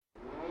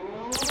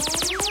In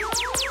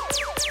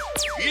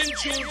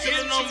tune to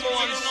the number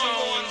one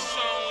sound.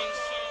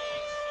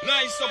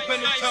 Nice up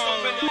in the town.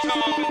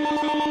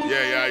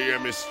 Yeah, hear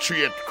me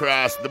straight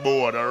across the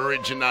board.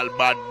 Original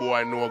bad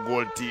boy, no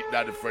gold teeth.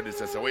 That the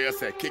predecessor. What you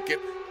say? Kick it.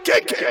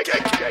 Kick it.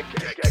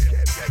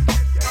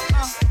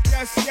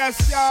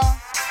 Yes, y'all.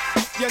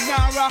 You're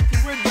now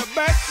rocking with the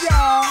best,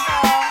 y'all.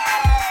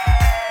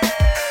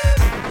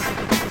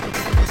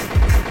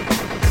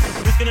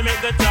 Who's gonna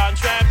make the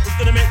dance rap? Who's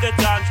gonna make the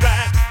dance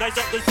rap? Nice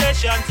up the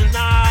session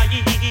tonight.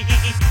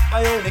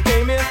 I only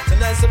came here to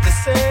nice up the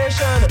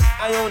session.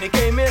 I only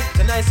came here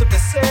to nice up the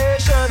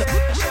session.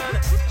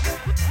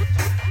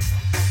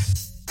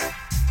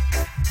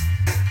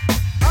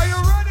 Are you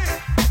ready?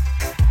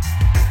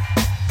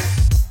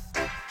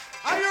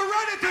 Are you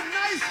ready to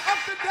nice up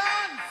the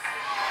dance?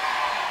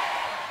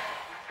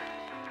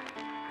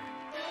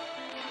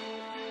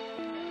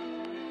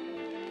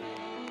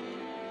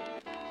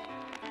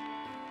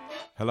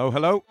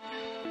 Hello.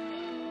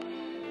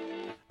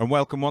 And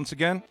welcome once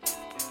again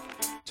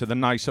to the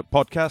Nice Up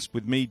Podcast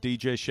with me,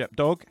 DJ Shep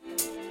Dog.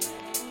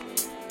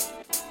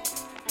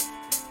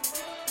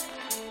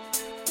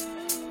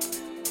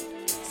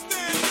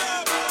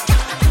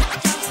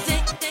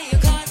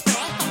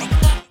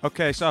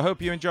 Okay, so I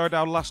hope you enjoyed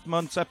our last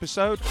month's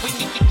episode.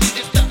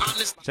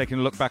 Taking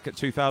a look back at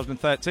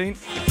 2013.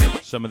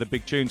 Some of the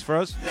big tunes for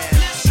us.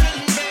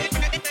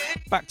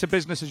 Back to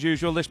business as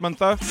usual this month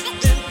though.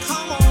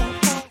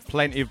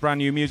 Plenty of brand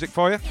new music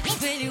for you.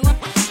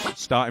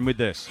 Starting with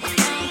this.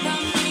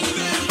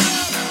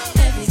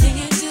 Everything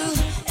you do,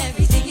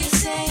 everything you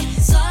say,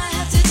 so I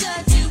have to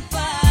judge you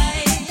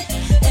by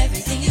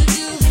everything you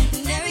do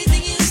and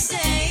everything you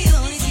say.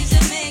 Only seems to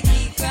make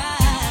me cry.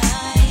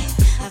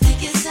 I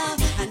think it's time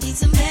I need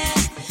some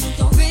help.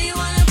 Don't really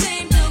wanna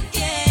play no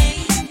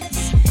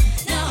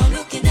games. Now I'm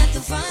looking at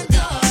the front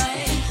door.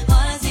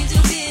 All I seem to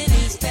feel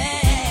is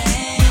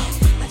pain.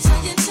 I try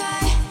and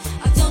try,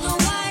 I don't know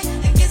why.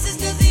 I guess it's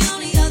 'cause the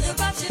only other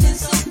option is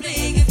so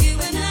big. If you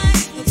and I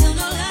will tell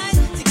no lies,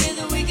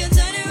 together we can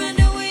turn around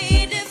and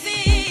we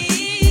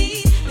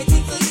defeat.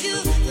 Waiting for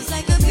you feels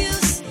like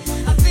abuse.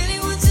 I really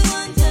want to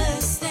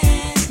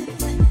understand.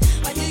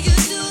 Why do you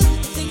do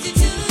the things you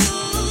do?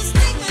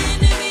 Stick my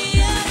enemy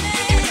up.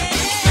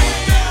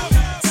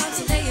 Time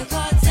to lay your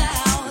cards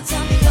out.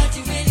 Tell me what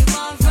you really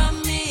want from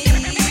me.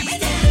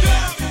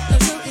 No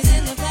joke is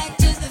in the fact,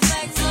 just the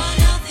facts on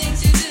all things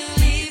you do.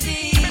 Leave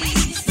me.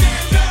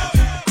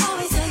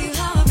 Always tell you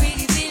how I'm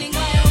really feeling.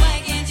 Why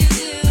can't you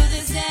do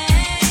the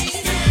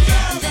same?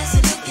 That's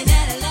looking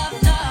at a love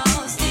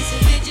lost. These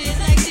are pictures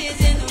like tears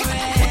in the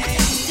rain.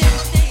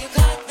 Lay your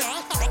cards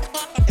out.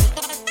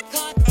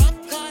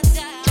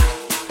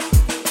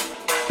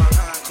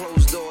 Behind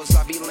closed doors, I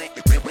be laying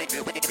it down.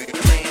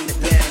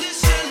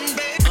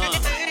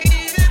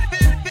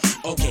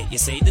 Okay, you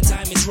say the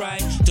time is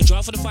right to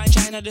draw for the fine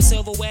china, the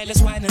silverware,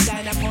 let's wine and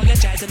dine. I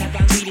apologize and I'm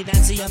really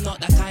Nancy, I'm not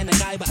that kind of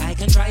guy, but I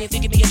can try if you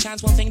give me a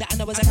chance. One thing that I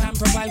know is I can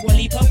provide one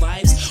leap of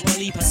vibes, one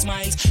leap of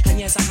smiles, and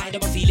yes, I hide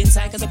what I feel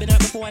inside, cause I've been hurt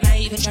before and I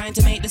ain't even trying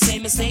to make the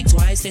same mistake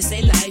twice. They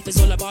say life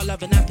is all about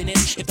love and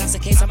happiness. If that's the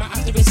case, I might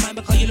have to risk mine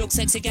because you look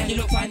sexy again, you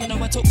look fine, I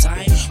know I took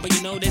time, but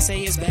you know they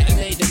say it's better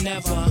late than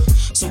never.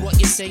 So what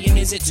you're saying,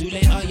 is it too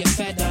late, are you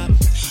fed up?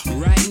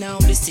 Right now,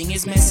 this thing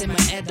is messing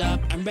my head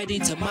up. I'm ready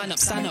to man up,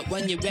 stand up,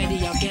 when you're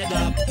ready, I'll get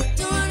up.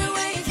 Don't run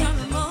away from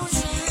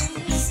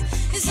emotions.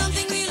 It's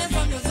something real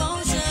from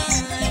devotion.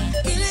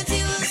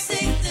 Unity will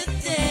save the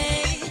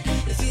day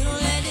if you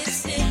don't let it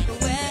slip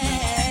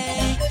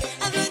away.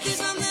 I've learned this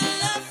from the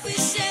love we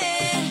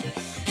shared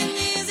and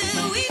the years that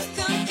we've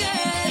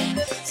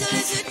conquered. So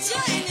let's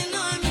join in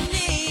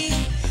harmony.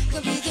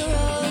 Complete the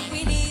road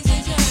we need to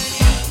journey.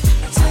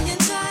 I try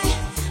and try,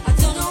 I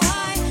don't know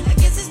why. I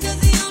guess it's 'cause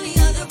the only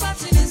other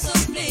option is so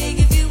big.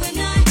 If you and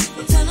I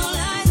will tell no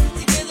lies,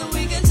 together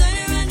we can turn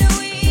around and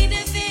we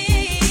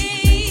defeat.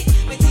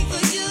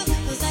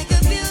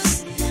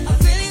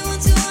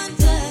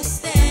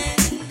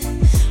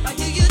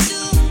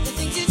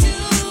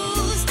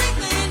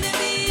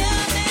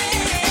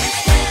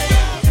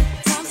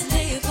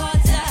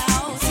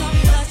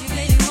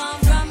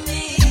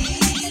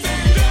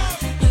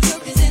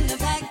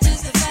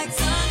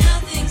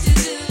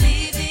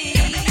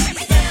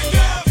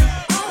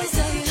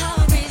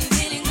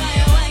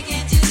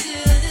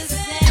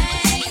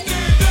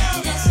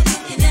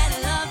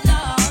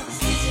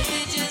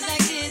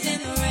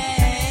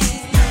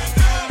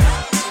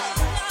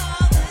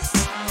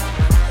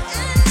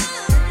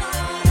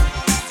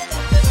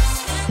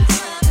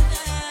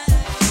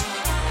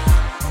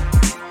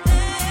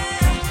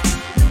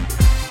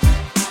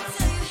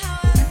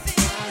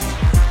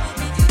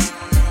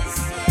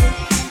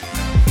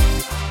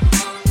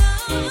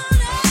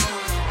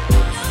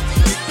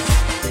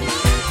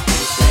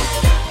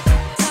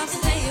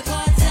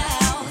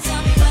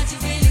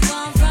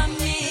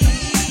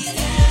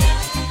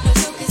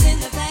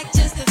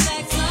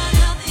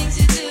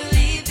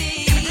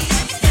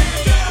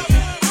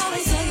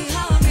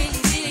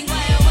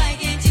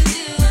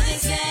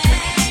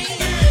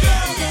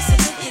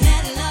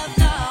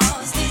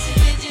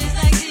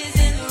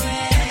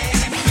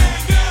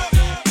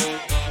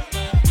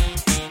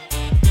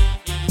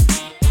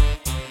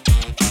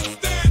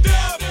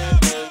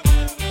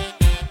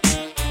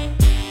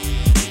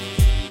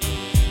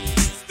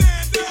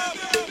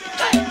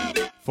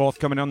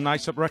 Forthcoming on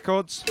Nice Up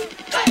Records.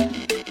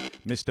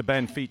 Mr.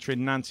 Ben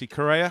featuring Nancy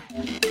Correa.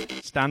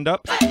 Stand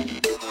Up.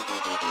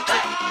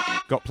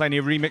 Got plenty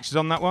of remixes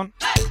on that one.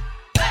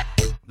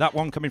 That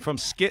one coming from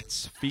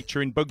Skits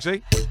featuring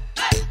Bugsy.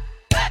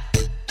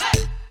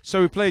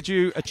 So we played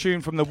you a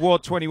tune from the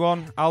Ward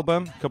 21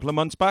 album a couple of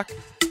months back.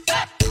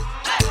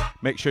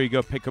 Make sure you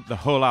go pick up the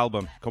whole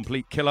album.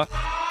 Complete killer.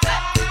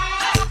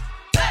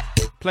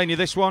 Playing you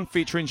this one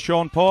featuring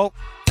Sean Paul.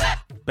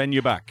 Bend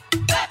You Back.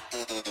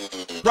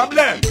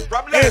 Problem.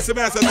 Yes,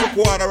 I said to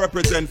quarter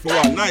represent for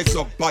a Nice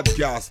Up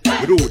podcast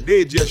with who?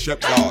 DJ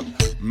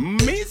Shepdog.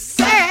 Me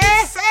say.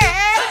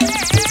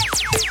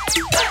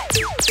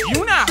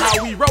 You know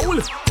how we roll.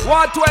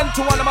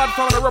 121 about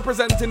family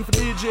representing for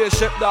DJ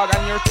Shepdog,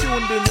 and you're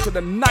tuned in to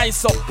the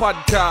Nice Up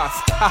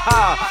podcast.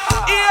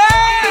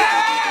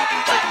 Yeah!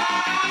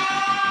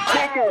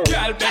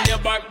 Girl, bend your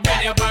back,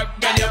 bend your back,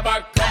 bend your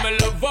back. Come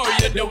and love how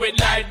you do it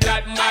like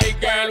that, my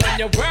girl. When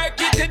you work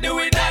it, you do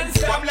it and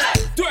stop.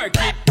 Twerk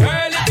it,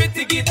 girl, if you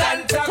take it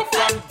and top.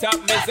 From top,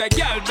 me say,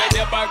 girl, bend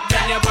your back,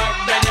 bend your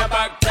back, bend your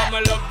back. Come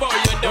and love how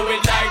you do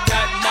it like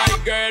that, my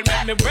girl.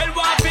 Make me well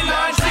want to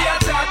launch the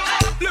attack.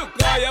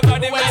 Look how your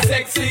body well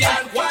sexy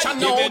and watch out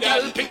now,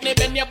 girl. Pick me,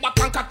 bend your back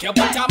and cock your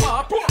bottom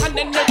up. And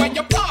then the way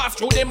you pass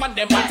through them and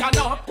them button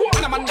up.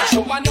 And I'm on the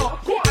show one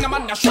up, and I'm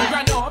on the show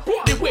run up.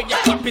 The way you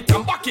clap it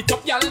and back it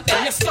up, y'all,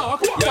 then you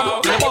stuck.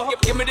 Yo,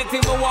 give me the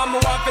thing I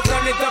want to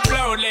turn it up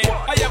loudly.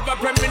 I have a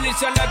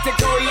premonition that it's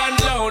cold and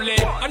lonely.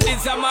 And this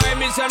is my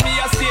mission, me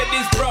I state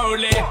this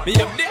proudly. Me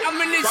have the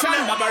ammunition,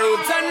 Baba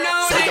Roots and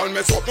now. So don't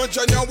mess up my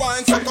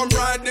genuine, so come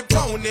ride the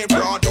pony.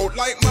 Broad out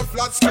like my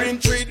flat screen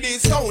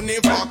 3D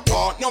Sony. Back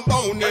part, no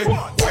bony.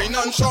 Wine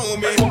and show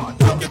me.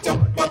 Back it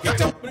up, back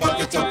it up, back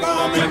it up.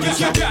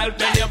 Girl,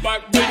 bend your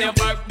back, bend your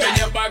back, bend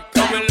your back.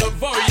 Come and love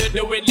how you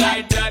do it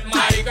like that,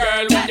 my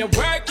girl. When you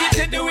work it,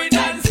 you do it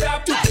and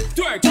stop.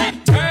 Twerk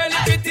it, girl,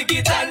 if you take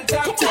it and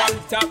top. From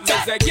top, me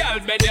say, girl,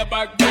 bend your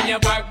back, bend your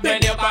back,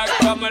 bend your back.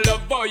 Come and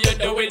love how you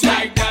do it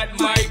like that,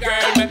 my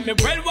girl. Make me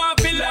well want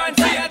to launch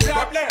the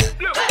attack.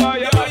 Look how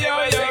you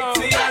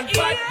sexy and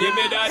fat. Give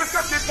me that.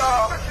 Set it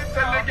off.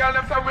 Tell the girl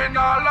them say we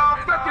not love.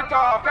 Set it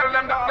off. Tell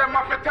them that them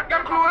have to take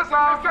them clothes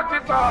off. Set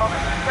it off.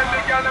 Tell the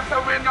girl them say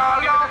we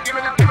not love. Give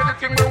me the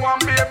thing we want,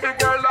 baby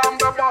girl, I'm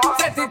the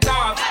boss. Set it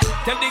off.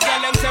 Tell the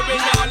girl them say we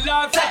not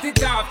love. Set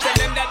it off. Tell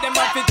them that them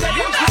have to take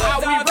them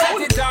clothes off.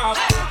 Set it off.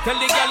 Tell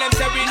the girl them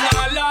say we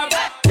not love.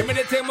 Give me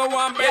the thing I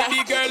want,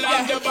 baby girl,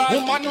 I'm the boss.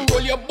 Woman,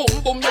 roll your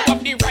boom boom, you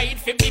have the right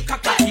for be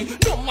cocky.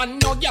 No man,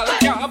 no girl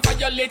can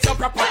violate your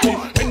property.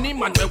 Any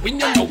man will win,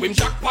 you know him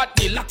jackpot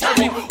the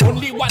lottery.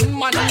 Only one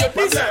man you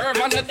deserve,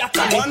 and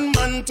that's one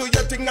man to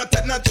your thing, I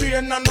take no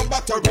train and no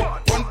battery.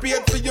 One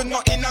paid for you,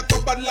 not in a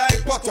cupboard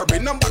like pottery.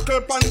 No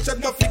buckle punch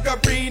and no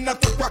figurine,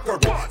 not a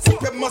crockery. So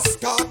you must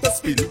start to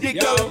spill the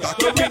girl.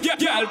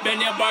 Girl,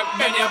 bend your back,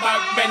 bend your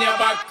back, bend your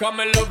back. Come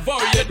and love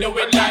how you do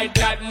it like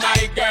that,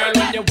 my girl.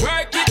 When you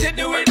work it, you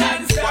do it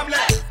and stop.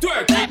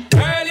 Twerk it,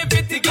 girl, if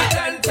you take it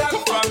and top.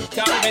 From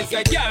top, me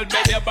say, girl,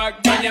 bend your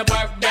back, bend your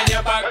back, bend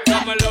your back.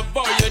 Come and love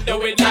how you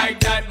do it like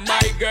that,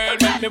 my girl.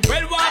 Make me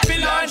well want to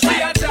launch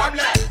the attack.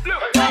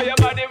 Look how your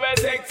body well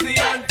sexy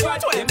and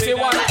fat.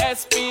 21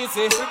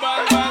 SPC.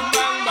 Bang, bang,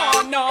 bang, bang.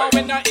 Oh no,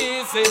 it's not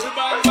easy.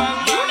 Bang, bang,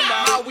 bang,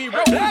 bang. How we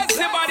roll. Bless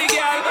the body,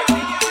 girl.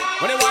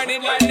 When you whine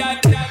it like that,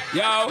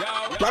 yo.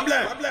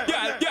 Problem.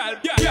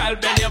 Girl,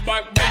 bend your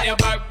back, bend your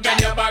back,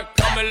 bend your back.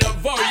 Come and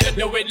love how you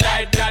do it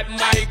like that,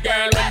 my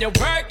girl. When you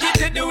work it,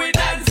 you do it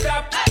and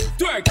stop.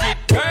 Twerk it,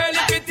 girl,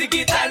 if you take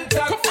it and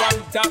top.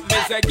 From top, me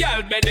say,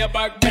 girl, bend your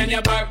back, bend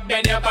your back,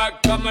 bend your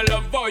back. Come and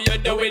love how you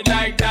do it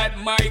like that,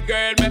 my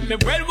girl. Make me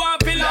well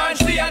want to launch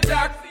the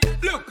attack.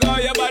 Look how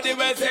your body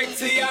was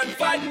sexy and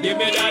fat. Give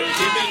me that,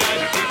 give me that,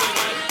 give me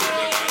that.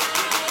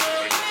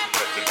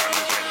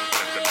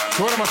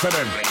 So what am I saying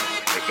then?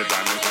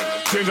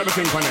 Change up the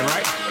thing for them,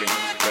 right?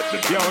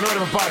 Yo, we're ready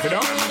for party,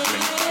 though?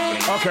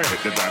 Okay.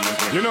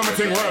 You know my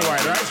thing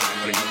worldwide, right?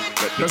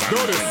 Let's do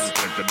this.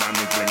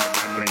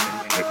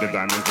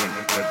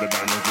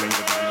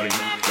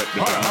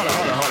 Hold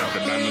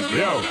on.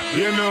 Yo,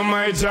 you know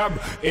my job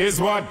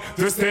is what?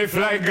 To stay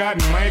fly God.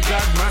 My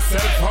God, my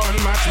cell phone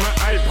match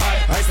my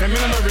iPad. I say me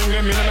no ring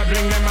them, me no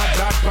bring them a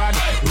dot pad.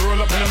 Roll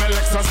up in my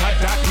Lexus, hot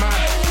that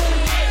mad.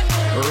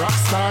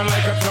 Rockstar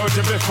like I told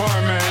you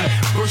before, man.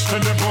 Push to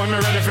the bone, me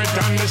ready for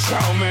done the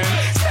show, man.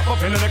 Step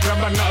up into the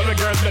club and all the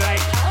girls be like,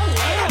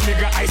 oh,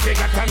 nigga, I say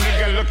got a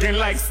nigga looking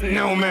like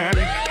snowman.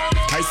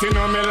 I see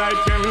no me like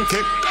them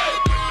kick.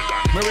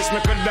 Me wish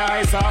me could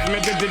die off me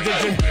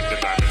digi.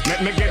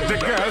 Let me get the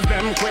girls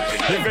them quick.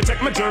 If you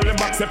check my jewelry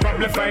box, you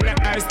probably find the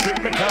ice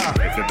pick me car.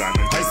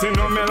 I see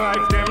no me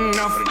like them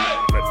enough.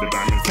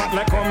 Fat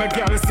like how my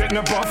girl sitting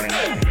above.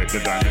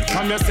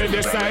 Come you see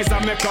the size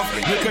of me cuff.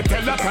 You could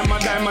tell that I'm a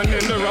diamond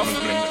in the rough.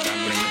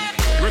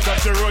 We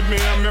touch the road, me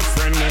and my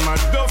friend, them a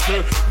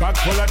duffel. Bag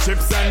full of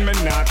chips and me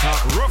not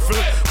talk ruffle.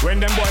 When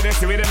them boys they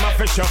see we them have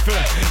to shuffle.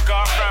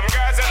 Call from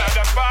girls in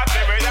the party,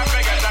 we have to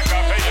get a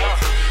coffee, yo.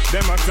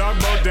 Them a talk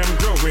about them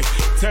grow it.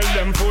 Tell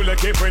them fool to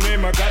keep when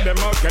name, I got them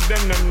out, cause them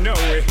don't know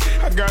it.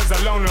 A girls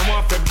alone, them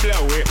want to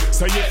blow it.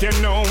 So if you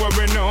know what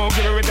we know,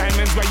 give her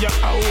diamonds where you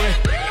owe it.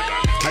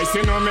 I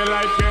see know me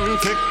like them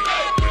tick.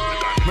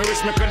 Me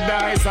wish me could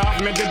die off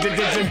me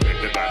digi.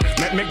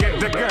 Let me get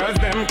the girls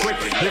them quick.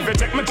 If you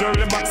check my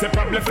jewelry box, you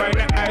probably find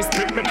the ice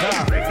pick the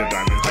car.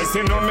 I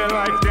see know me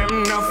like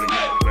them enough.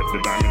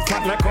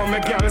 Fat like how my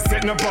girl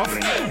sitting above.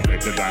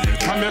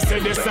 Come you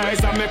see the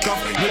size of me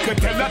cuff. You could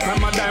tell that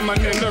I'm a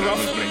diamond in the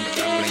rough.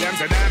 Them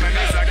say diamond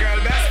is a girl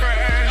best friend,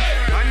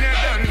 and you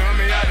don't know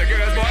me as the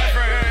girl's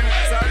boyfriend.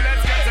 So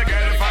let's get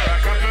together for a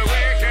couple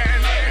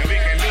weekends, and we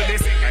can do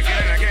this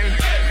again and again,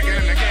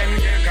 again and again.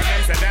 Cause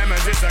them say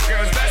diamond is a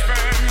girl's best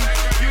friend.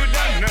 You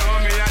don't know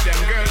me as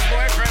them girl's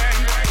boyfriend.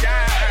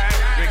 Yeah,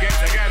 we get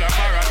together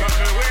for a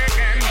couple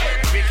weekends,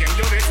 we can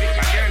do this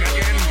again and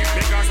again.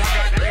 Because I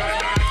got the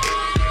girl.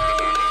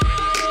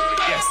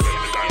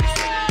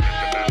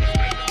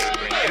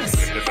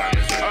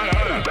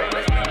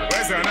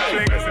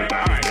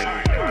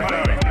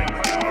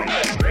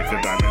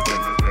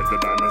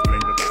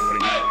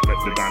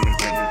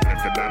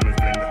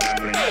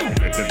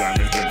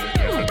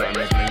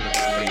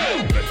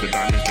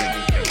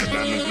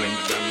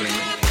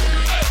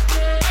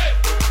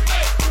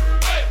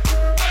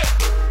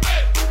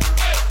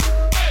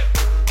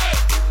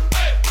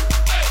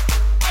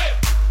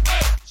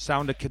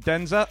 Sound of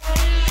Cadenza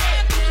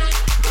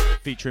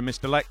featuring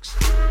Mr. Lex.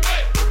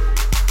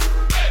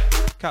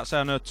 Can't say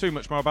I know too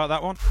much more about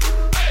that one,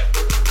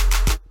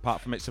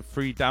 apart from it's a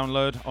free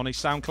download on his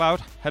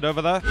SoundCloud. Head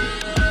over there.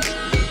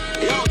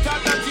 Yo,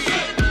 Tata T,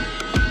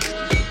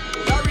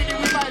 that really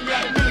remind me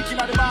of the milk in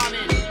the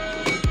morning.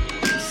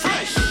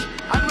 Fresh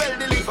and well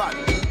delivered.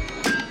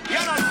 You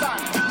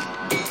understand?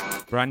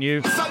 Brand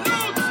new.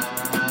 Salute.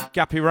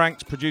 Gappy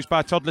Ranked, produced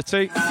by Toddler T.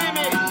 See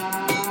me?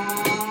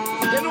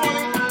 You know me?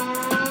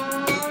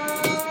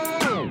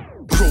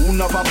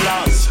 Crown of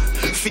applause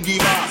for the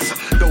boss.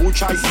 Don't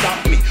try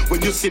stop me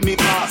when you see me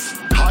pass.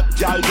 Hot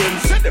gal them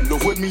say them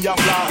love when me a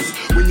blast.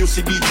 When you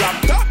see the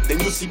drop top, then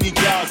you see the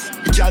gas.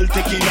 The gal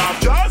taking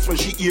off jaws when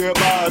she hear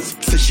bars.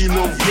 Say she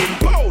love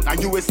 £10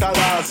 and US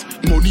dollars.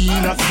 Money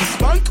in a Swiss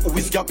bank, who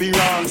is Gappy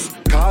Ranks.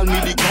 Call me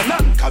the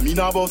cannon, come in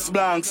a bus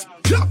blanks.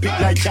 Clap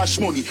it like cash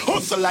money,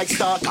 hustle like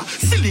starter.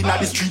 Still in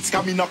the streets,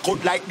 come in a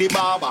cut like the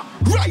barber.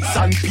 Rice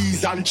and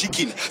peas and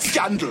chicken,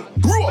 scandal.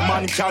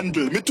 Roman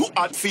candle, me too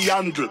hot for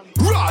handle.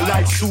 Raw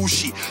like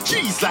sushi,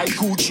 cheese like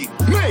Gucci.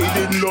 Made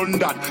in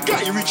London,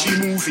 Guy Ritchie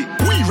movie.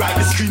 We write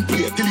the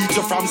screenplay, delete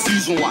you from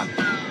season 1.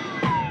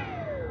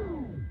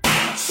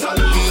 Salute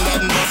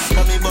them bus,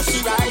 mommy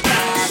bussy right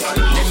back.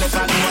 Them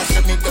never know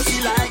us, me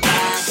bussy like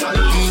that.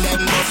 Salute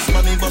them bus,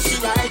 mommy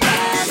bussy right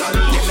back.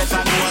 Them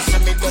never know us,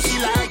 me bussy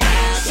like that.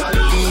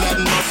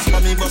 Them bus,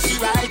 mommy bussy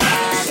right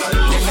back.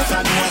 Them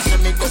never know us,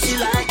 me bussy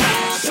like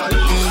that.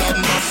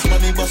 Them bus,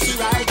 mommy bussy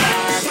right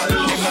back.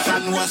 Them never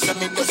know us,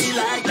 me bussy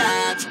like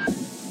that.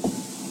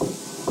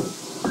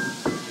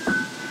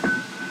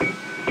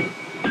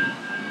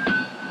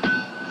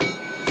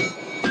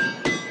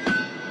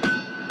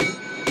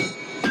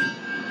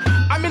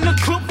 I'm in a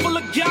club full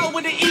of gal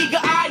with an eager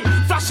eye,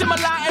 flashing my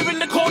lighter in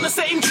the corner,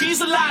 setting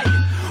trees alight.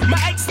 My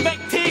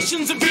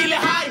expectations are really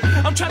high.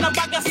 I'm trying to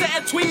bag a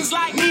set of twins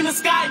like Nina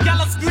Sky. Gal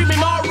are screaming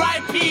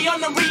R.I.P. on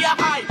the rear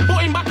high.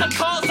 Putting back the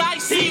cars I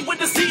see with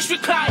the seats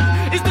recline.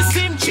 It's the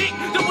same chick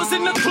that was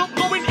in the club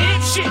going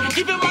ape shit,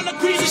 giving man a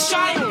greasy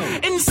shine.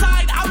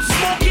 Inside I'm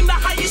smoking the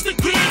highest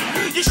degree.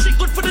 Your shit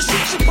good for the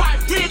shit, she pipe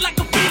red like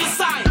a field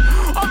sign.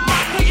 On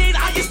my plane,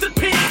 highest the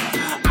pin.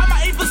 I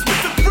might even spit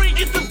the free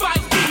if the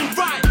vibe's feeling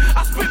right.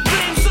 I spit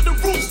flames to the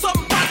roof's on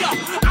fire.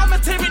 I'ma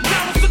tear it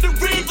down so the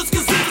ravens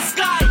can see the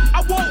sky.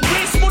 I won't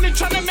waste money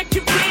trying to make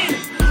it rain,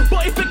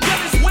 but if the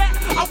girl is wet,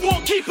 I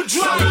won't keep it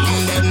dry.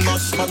 Them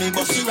bus, mommy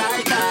bussy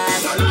right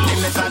back. Them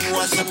never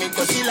know us, me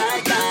bussy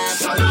like that.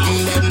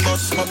 Them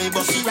bus, mommy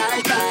bussy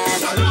right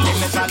back. Them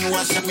never know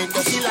us, me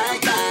bussy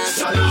like that.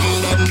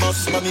 Them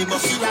bus, mommy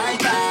bussy right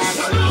back.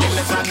 Them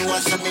never know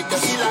us, me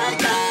bussy like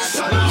that.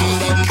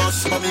 Them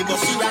bus, mommy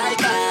bussy right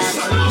back.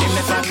 Them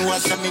never know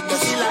us, me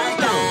bussy like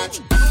that.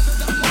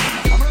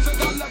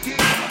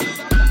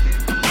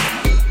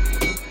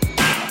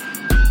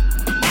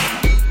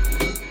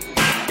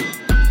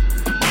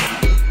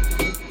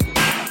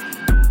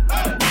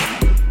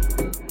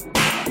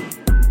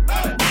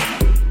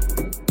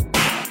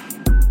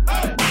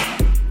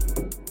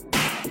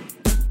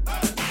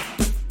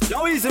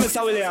 Yo, easy,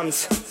 Mr.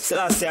 Williams. So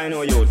last year I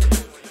know youth.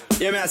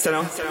 Hear me, I say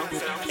now.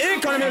 Here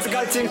come the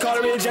musical thing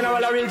called Real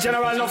General. A real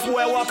general, enough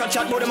boy walk and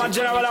chat about them a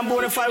general and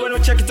bonafide when we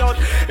check it out.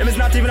 Them is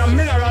not even a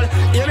mineral.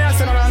 Hear me, I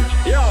say now, man.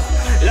 Yo,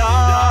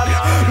 Lord.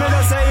 Me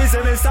just say easy,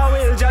 Mr.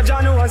 Will.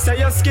 Jaja know say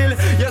your skill,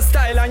 your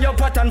style and your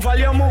pattern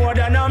value more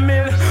than a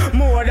mill,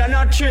 more than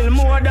a trill,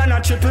 more than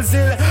a triple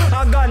zill.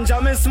 A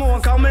ganja me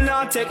smoke and me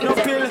not take no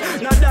pill.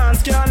 No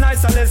dance can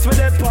nice unless we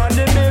dey on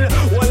the mill.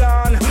 Hold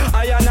on,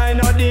 I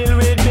no deal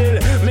with Bill.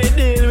 Me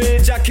deal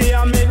with Jackie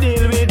and me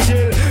deal with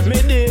Jill.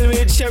 Me deal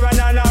with Sharon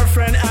and our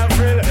friend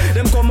Avril.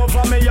 Them come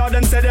over me yard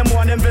and say them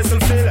want them vessel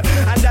fill,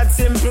 and that's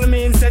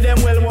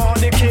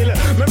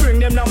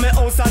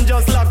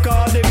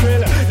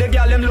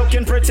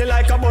looking pretty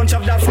like a bunch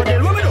of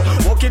daffodil. What me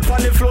do? Walk it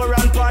on the floor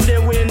and on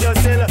the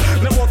windowsill.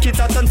 Me walk it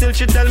out until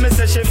she tell me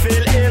say she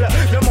feel ill.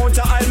 The amount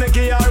of oil me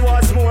give her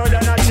was more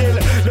than a chill.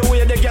 The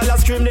way the girl a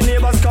scream, the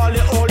neighbors call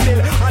the old bill.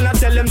 And I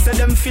tell them say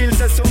them feel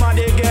say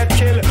somebody get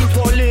killed.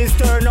 Police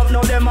turn up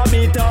now them a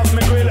beat off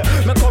me grill.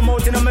 Me come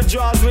out in my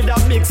drawers with a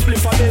big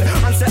spliff a bill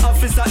and say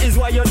officer is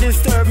why you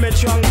disturb me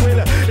tranquil.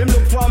 Him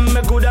look for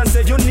me good and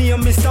say you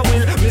name Mr.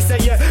 Will. Me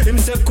say yeah, him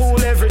say cool,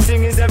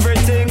 everything is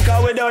everything.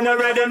 Cause we done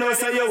already know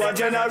say you a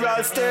general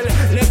still.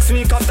 Next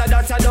week after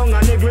that I down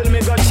on the grill.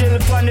 Me go chill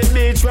on the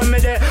beach when me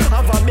there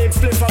have a big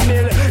spliff a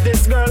bill.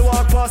 This girl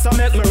walk past and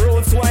make me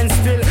roots wine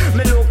spill.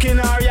 Me look in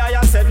her eye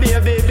and say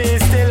baby be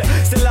still.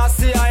 Still I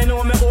see I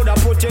know me woulda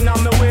put in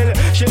on me will.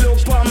 She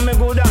look on me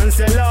good and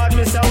say Lord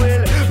Mr.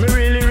 Will. Me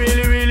really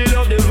really really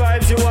love the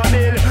vibes you a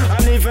build.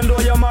 And even though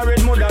you're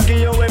married mother give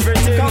you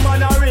everything. Come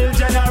on a real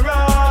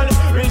general,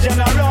 real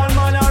general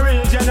man, a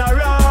real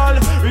general,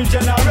 real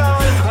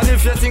general. And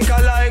if you think I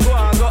like go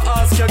and go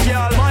ask your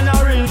girl. Man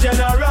a real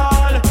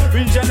general,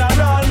 real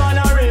general man,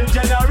 a real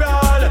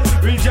general,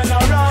 real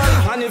general.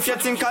 And if you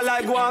think I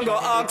like go and go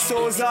ask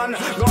Susan,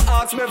 go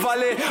ask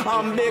Beverly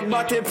and Big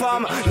Batty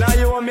Pam. Now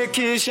you and me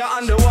Keisha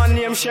and the one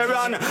named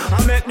Sharon.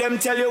 I make them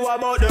tell you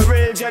about the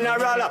real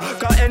general.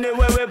 Cause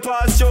anyway we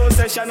pass through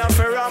session of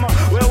Ferrama.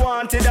 We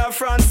wanted a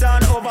France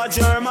and over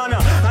German.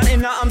 And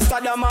in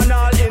Amsterdam and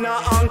all in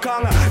Hong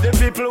Kong. The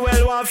people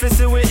well want to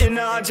see we in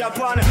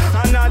Japan.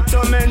 And not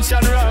to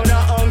mention round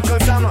Uncle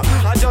Sam.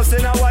 I just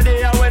in our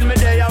day when me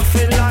there in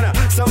Finland.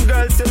 Some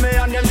girls see me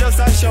and them just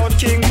a shout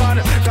King Man.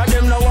 Cause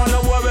them no wanna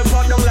worry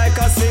pop them like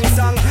a sing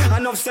song.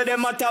 Enough say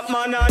them a top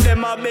man and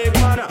them a big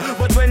man.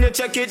 But when you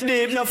check it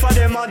deep, enough for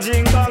them a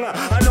jing bang.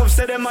 Enough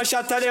say them a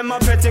shatter, them a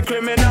petty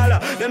criminal.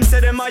 Them say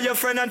them a your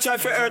friend and try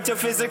to hurt you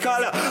physical.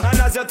 And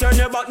as you turn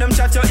your back, them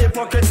chat you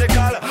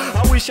hypocritical.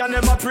 I wish I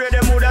never pray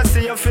them woulda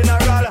see your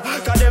funeral.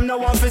 Cause them no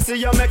want to see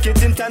you make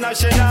it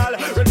international.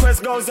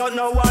 Request goes out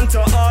no one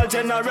to all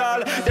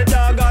general. The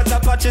dog got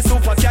Apache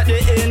super cat the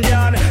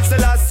Indian.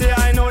 Still I say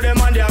I know them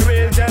and they are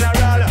real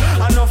general.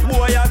 Enough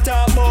boy I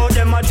talk about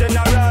them a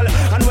general.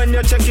 And when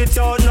you check it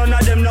out, none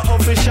of them no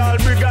official.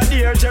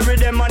 Brigadier Jerry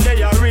them and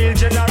they are real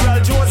general.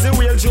 Josie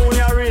Will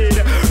Jr. Reed,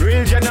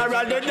 real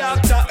general. The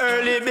doctor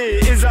Early B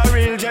is a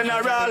real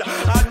general.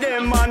 And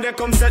them man they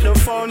come set the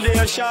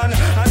foundation.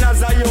 And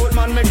as a youth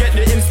man me get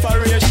the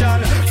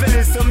inspiration.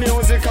 Feel some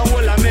music and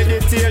whole a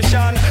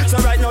meditation. So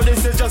right now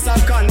this is just a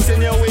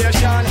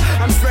continuation.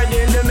 I'm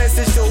spreading the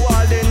message to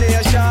all the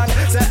nation.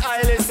 Say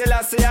Haile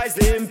Selassie is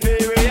the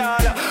imperial.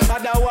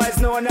 Otherwise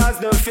known as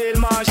the field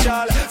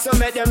marshal. So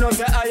make them know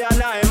say I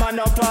and I man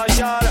no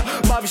partial.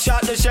 Bob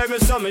shot the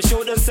sheriff so me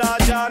shoot the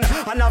sergeant.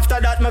 And after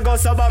that me go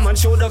sub and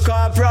shoot the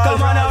corporal.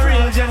 Come on a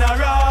real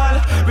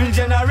general, real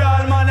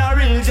general man, a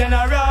real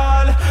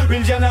general,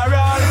 real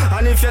general.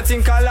 And if you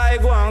think I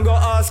like go and go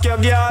ask your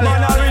girl.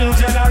 Man a real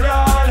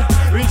general,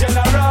 real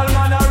general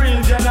man, a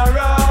real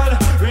general,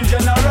 real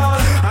general.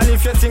 And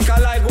if you think I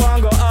like go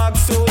and go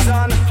ask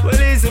Susan.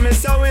 Well easy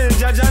Mr. Will,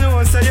 judge I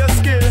know say your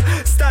skill.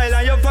 Style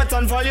and your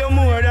pattern value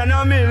more than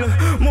a mill.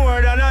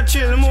 More than a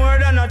chill, more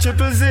than a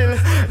triple zill.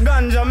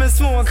 Ganja me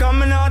smoke and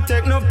me not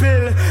take no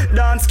pill.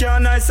 Dance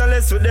can nice and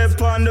less with them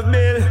on the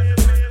bill.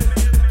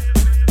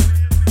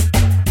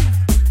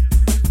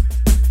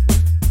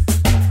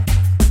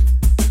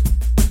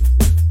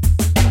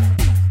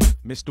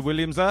 Mr.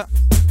 Williams there.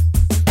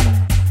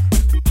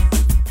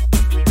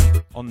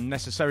 On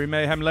Necessary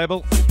Mayhem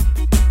label.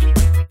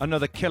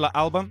 Another killer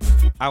album.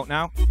 Out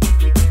now.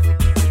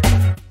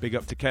 Big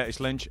up to Curtis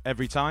Lynch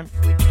every time.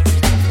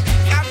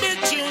 I'm in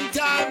tune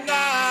time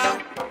now.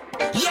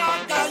 Yo.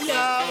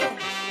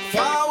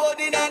 Forward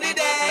in the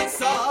dance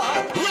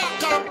hall.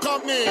 Welcome,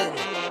 come in.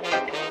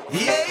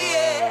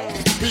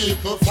 Yeah.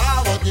 People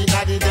forward in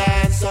the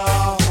dance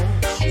hall.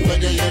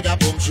 When you hear the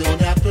boom tune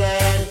they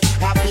play.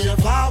 I feel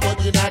forward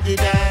in the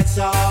dance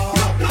hall.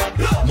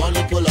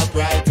 Money pull up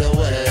right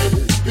away.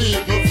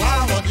 People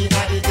forward in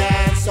the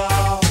dance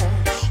hall.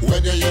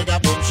 When you hear the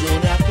boom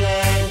tune they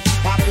play.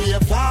 I feel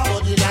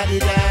forward in the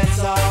dance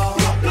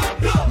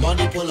hall.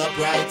 Money pull up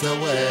right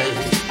away.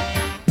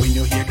 When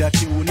you hear that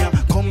tune, yeah,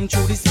 come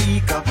through the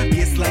speaker.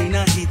 Bassline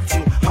a hit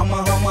you,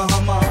 hammer, hammer,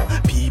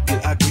 hammer. People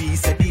agree,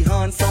 say the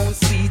hand sound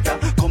sweeter.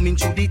 Coming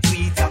through the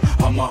tweeter,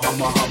 hammer,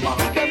 hammer, hammer.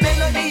 The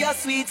melody is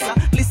sweeter,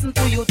 listen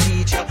to your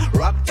teacher.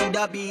 Rock to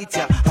the beat,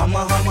 yeah,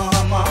 hammer, hammer,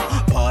 hammer.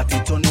 Party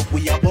turn up,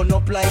 we a burn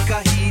up like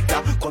a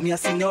heater. Come here,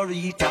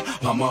 señorita,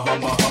 hammer,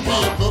 hammer,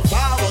 hammer. People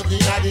forward in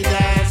the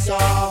dance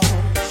hall.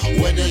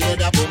 When you hear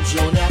the boom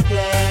tune they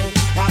play.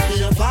 I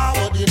feel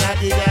forward in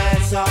the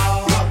dance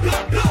hall.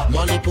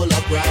 Money pull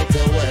up right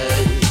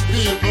away.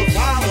 People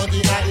forward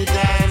in the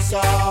dance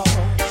hall.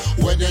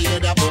 When you hear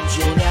the boom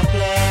tune they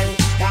play.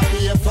 I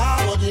feel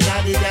forward in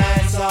the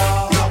dance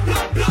hall.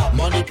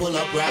 Money pull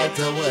up right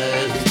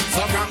away.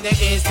 So from the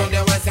east to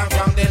the west and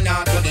from the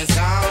north to the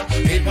south,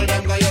 people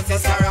them go use the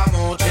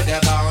Scaramouche to the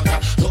count.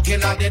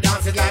 Looking at the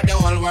dances like the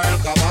whole world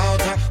come out.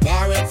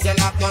 Bar it sell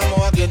up no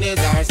more Guinness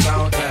or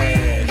stout.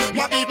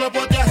 My people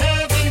put your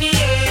hands in the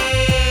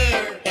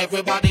air.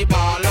 Everybody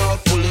ball out.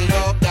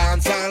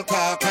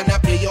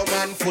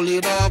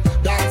 it up.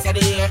 Dance of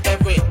the year,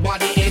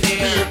 everybody in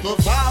here. People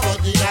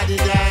forward in the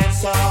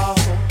dancer.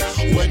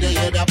 When they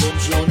hear the boom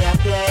tune they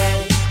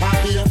play,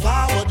 happy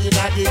forward in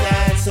the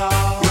dancer.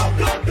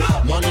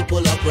 Money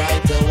pull up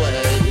right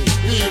away.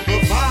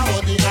 People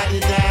forward in the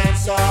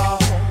dancer.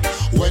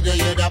 When they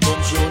hear the boom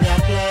tune they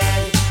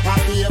play,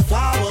 happy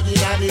forward in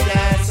the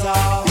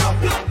dancer.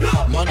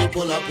 Money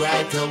pull up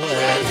right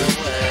away.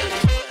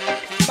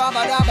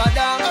 Baba da ba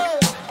da.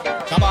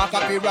 Kabaka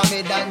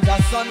pyramid and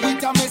Jackson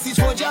with a message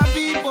for your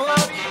people.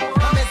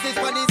 A message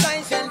for the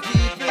ancient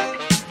people.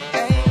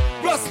 Hey,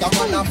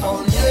 Rastaman a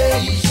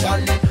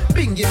foundation.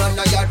 Bingy man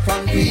a yard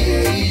from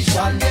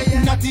creation.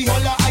 Natty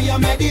holla higher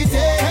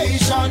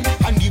meditation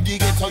and give the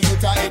ghetto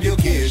youth a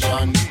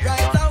education.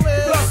 Right away.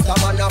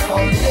 Rastaman a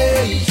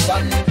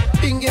foundation.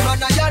 Bingy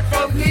man a yard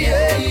from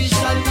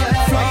creation.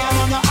 Flying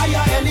on a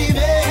higher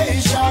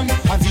elevation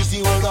and teach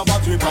the world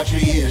about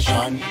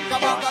repatriation.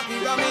 Kabaka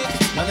pyramid.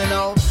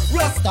 No.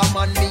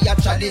 Rastaman me a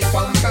chalice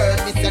from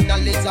birth. Me say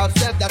knowledge of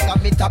self, that a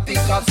me topic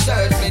of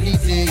search.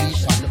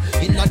 Meditation,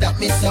 inna that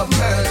me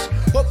submerge.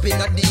 Up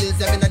inna the hills,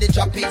 them inna the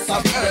tropics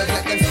of earth.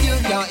 Let them still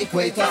can't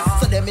equate us,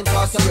 so them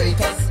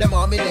incarcerate us. Them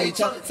are me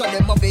nature, so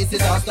them my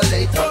bases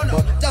oscillator.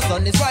 But the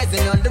sun is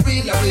rising on the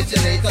real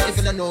originator. If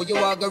you don't know, you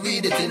are gonna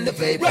read it in the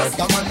paper.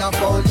 Rastaman a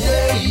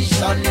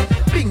foundation,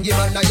 Bingy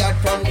man a yard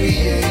from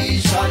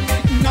creation.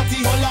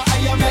 Natty holla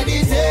higher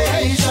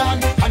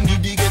meditation and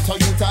give the ghetto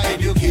youth a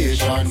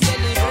education.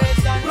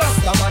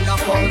 Rastaman a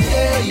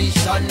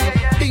foundation,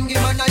 Bingy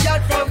man a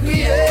yard from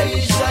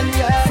creation.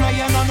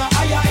 Flying on a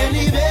higher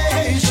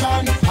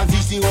elevation and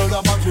teach the world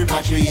about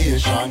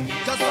repatriation.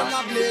 Just on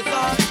a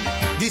blazer.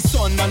 The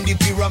sun and the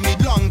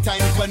pyramid, long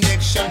time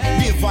connection.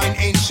 Divine,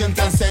 ancient,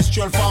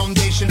 ancestral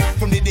foundation.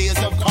 From the days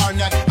of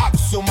Karnak,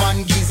 Aksum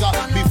and Giza.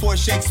 Before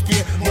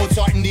Shakespeare,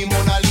 Mozart and the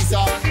Mona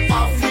Lisa.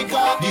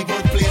 Africa, the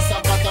birthplace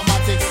of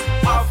mathematics.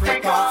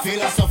 Africa,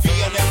 philosophy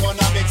and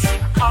economics.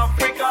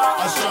 Africa,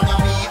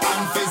 astronomy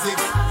and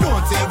physics.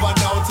 Don't ever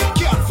doubt it,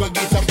 can't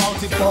forget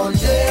about it.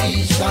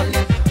 Foundation,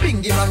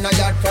 Bingy man a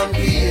yard from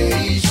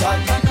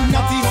creation.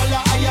 Natty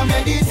holla higher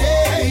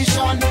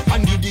meditation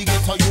and give the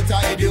ghetto youth a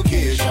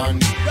education.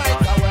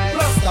 Right away.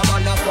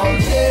 Rastaman a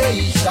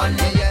foundation,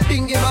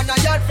 Bingy man a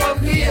yard from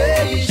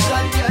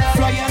creation.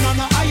 Flying on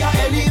a higher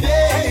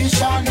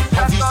elevation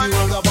and teach the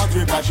world about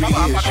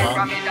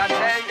repatriation.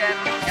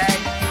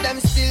 Them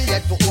still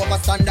yet to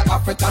overstand the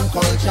African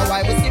culture.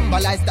 Why we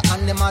symbolize the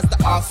animals, the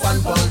ox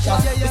and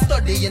vultures. We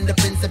study in the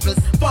principles,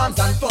 forms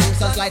and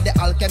functions, like the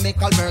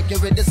alchemical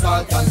mercury, the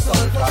salt and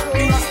sulfur.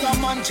 The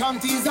Rastaman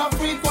chant is a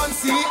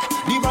frequency.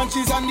 The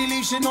branches and the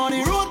leaves should know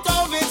the root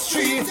of its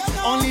tree.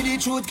 Only the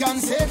truth can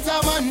set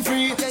a man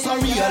free. So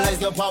realize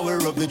the power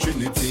of the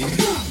Trinity.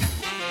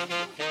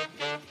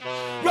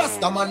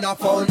 Rastaman a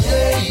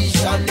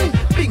foundation,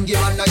 Bingy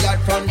man a yard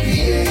from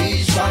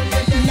creation.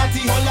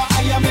 Natty holla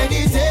higher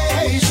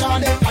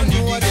meditation and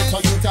give the ghetto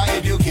youth a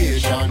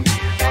education.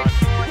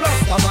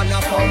 Rastaman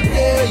a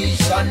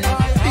foundation,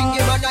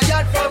 Bingy man a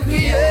yard from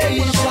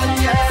creation.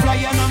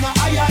 Flying on a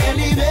higher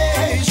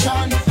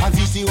elevation and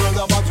teach the world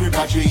about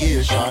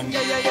repatriation.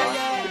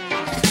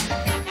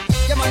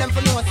 Yeah man, them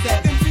for know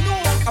set.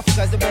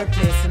 Africa is the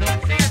birthplace, you know.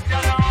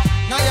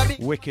 Now you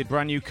be Wicked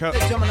brand new cut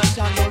German and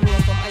chant all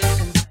over from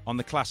Iceland. on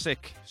the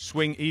classic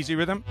Swing Easy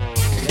rhythm.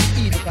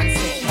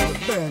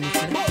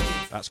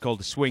 That's called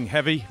the Swing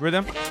Heavy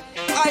rhythm.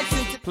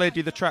 Played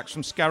you the tracks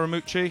from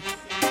Scaramucci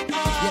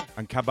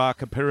and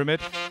Kabaka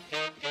Pyramid.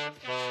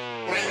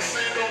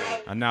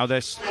 And now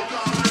this.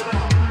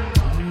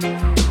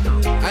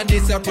 And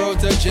it's a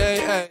protege,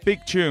 eh?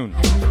 Big tune.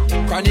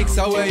 Chronics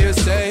are where you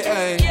say,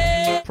 eh?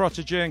 Yeah.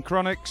 Protege and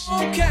Chronics.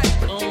 Okay.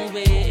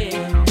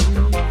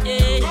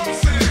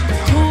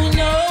 Who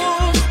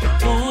knows?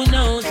 Who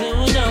knows?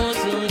 Who knows?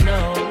 Who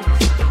knows?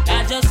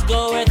 I just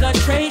go where the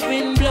trade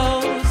wind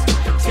blows,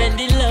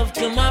 sending love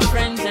to my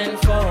friends and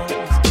foes.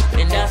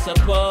 And I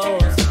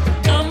suppose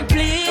I'm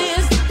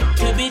pleased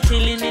to be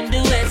chilling in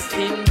the West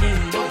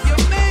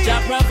Indies.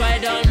 Jah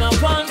provide all my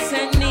wants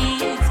and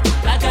needs.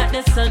 I got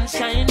the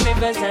sunshine,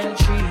 rivers and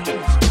trees.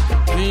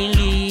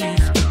 Relief,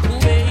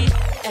 wait,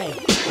 hey.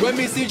 When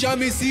me see Jah,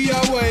 me see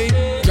a way.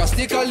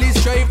 Drastically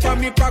straight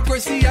from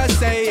hypocrisy, I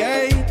say,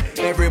 hey.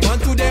 Every man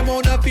to them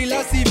own a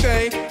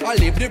philosophy. I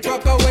live the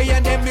proper way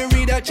and then me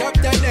read a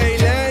chapter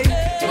daily.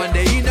 Man,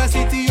 they in a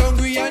city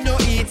hungry and no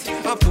eat.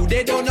 And food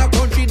they down a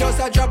country, just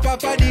a drop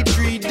off of the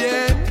tree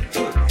them.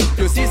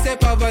 You see, say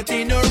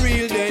poverty no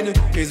real then,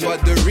 is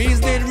what the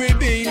reason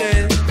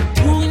revealing.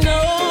 Who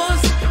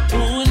knows?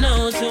 Who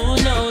knows? Who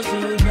knows?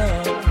 Who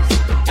knows?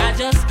 I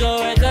just go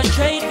where the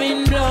trade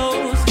wind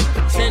blows,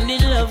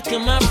 sending love to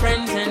my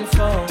friends and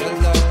foes.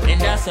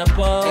 And I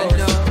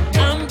suppose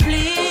I'm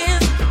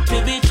pleased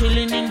to be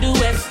chilling in the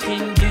West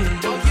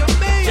Indies.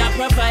 Jah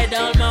provide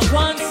all my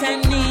wants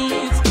and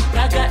needs.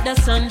 I got the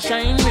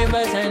sunshine,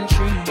 rivers and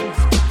trees.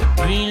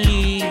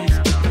 Relief,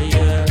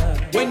 yeah.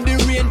 When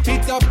the rain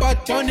pits up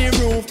pot on the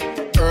roof,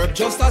 herb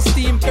just a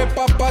steam,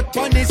 pepper pot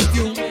on the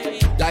stew.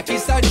 Life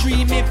is a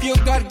dream if you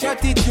got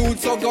gratitude,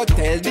 so go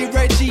tell the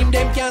regime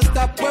them can't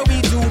stop what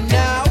we do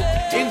now.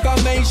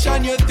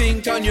 Information you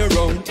think on your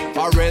own,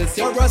 or else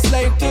you're a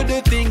slave to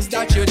the things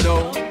that you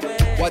know.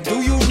 What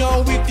do you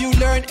know if you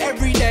learn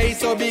every day?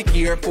 So be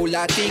careful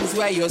of things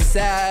where you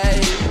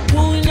say.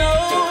 Who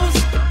knows?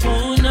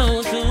 Who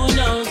knows? Who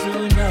knows?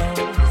 Who knows?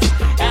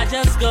 I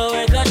just go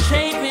where the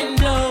trading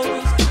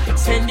blows,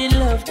 sending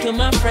love to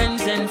my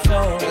friends and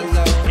foes.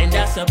 And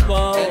I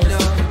suppose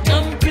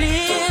I'm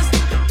pleased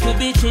to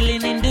be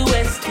chilling in the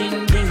West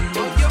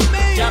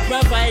Indies. Jah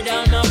provide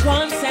all my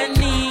wants and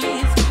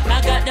needs.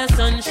 I got the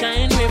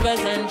sunshine, rivers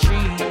and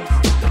trees,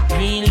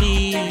 green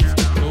leaves.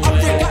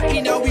 Africa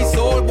in our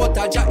soul, but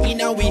a Jah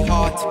in our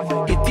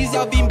heart. It is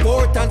of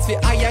importance for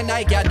I and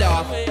I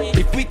gather.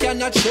 If we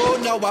cannot show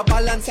now a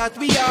balance that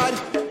we are,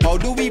 how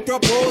do we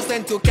propose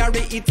then to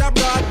carry it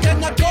abroad?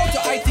 Cannot go to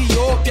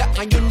Ethiopia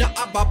and you not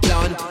have a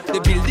plan.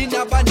 The building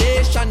of a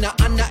nation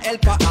and a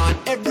helper on.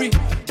 Every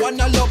one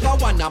a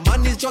lover, one a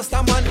man is just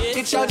a man.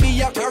 It shall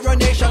be a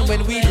coronation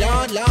when we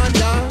land.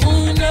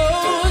 Who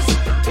knows?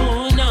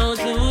 Who knows?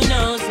 Who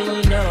knows?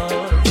 Who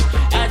knows?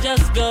 I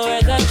just go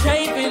where the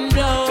trading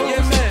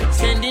blows,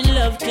 sending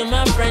love to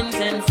my friends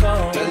and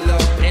foes.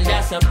 And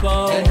I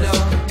suppose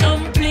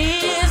I'm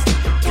pleased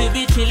to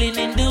be chilling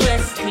in the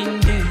West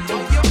Indies.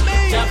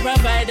 Jah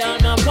provide all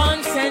my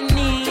wants and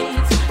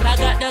needs. I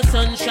got the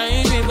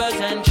sunshine, rivers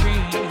and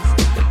trees,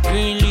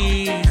 green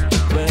leaves.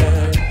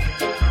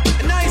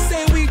 And I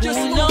say we just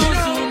who knows?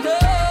 Who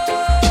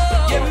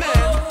knows? Yeah,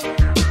 man.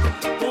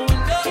 Who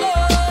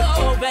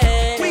knows,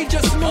 babe? We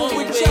just move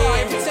with joy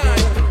every time.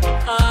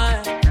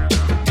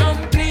 I'm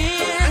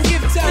pleased and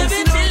give thanks,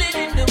 to be chilling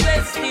in the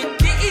West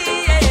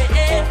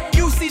Indies.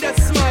 You see that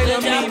smile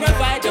on me. Jah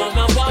provide all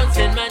my wants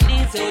and my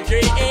needs, so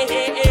dream.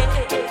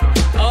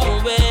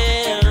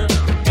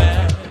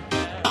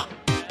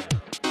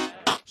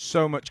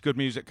 So much good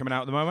music coming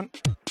out at the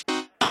moment,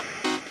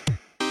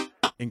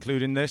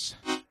 including this,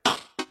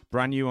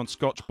 brand new on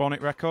Scotch Bonnet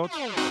Records.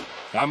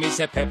 Come me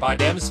say pepper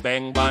them,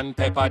 spang ban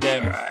pepper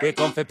them. We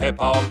come for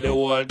pepper up the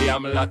whole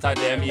damn lot of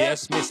them.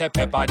 Yes, me say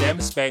pepper them,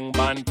 spang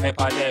ban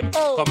pepper them.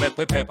 Come make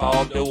we pepper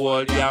up the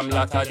whole damn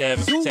lot of them.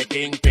 Say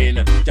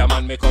kingpin,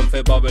 Jaman me come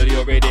for bubble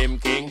you rhythm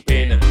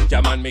kingpin.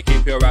 Jaman me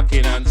keep you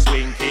rocking and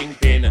swing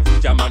kingpin.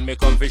 Jaman me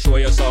come for show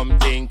you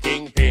something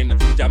kingpin.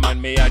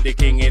 Jaman me are the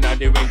king in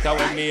the ring. Cause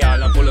when me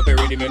all and pull up a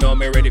rhythm, you know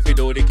me ready for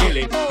do the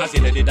killing. Cause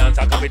in the dance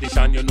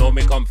competition, you know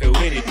me come for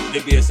win it.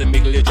 The bass and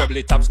miggle, the treble,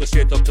 the tops go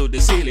straight up to the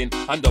ceiling.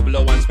 And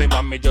double one spin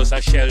on me just a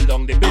shell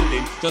down the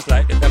building. Just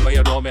like the pepper,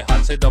 you know me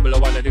hot. Say double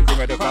one of the cream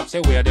of the crop. Say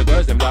where the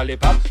girls, them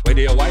lollipop.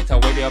 Whether you're white or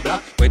whether you're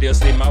black. Whether you're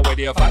slim or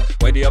whether you're fat.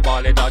 Whether you're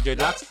bald or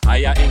dreadlocks.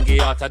 Higher Ingy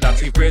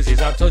orthodox. We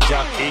praises unto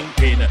Jack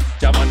Kingpin.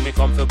 Jaman me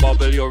come for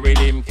bubble your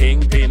rhythm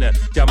Kingpin.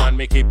 Jaman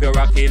me keep you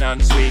rocking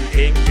and swing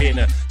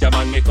Kingpin.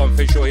 Jaman me come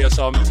for show you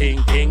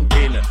something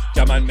Kingpin.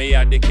 Jaman me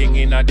at the king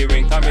in the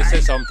ring. Come me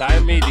say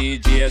sometime me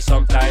DJ,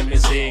 sometime me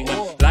sing.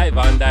 Live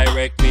and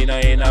direct me no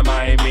in a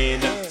my mean.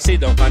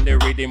 Sit down on the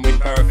rhythm with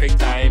perfect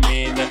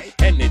timing.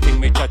 Anything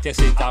me chat, yes,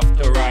 it have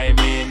to rhyme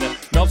in.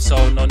 No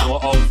sound, no know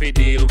how to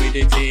deal with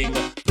the thing.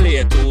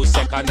 Play 2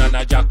 seconds and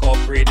a jack up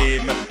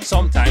rhythm.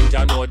 Sometimes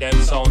you know them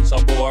sound so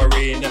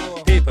boring.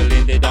 People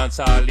in the dance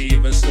all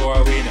even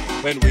snoring.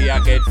 When we a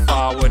get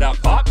forward a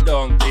pop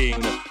down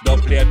thing.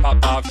 The plate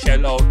pop off,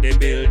 shell out the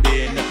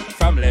building.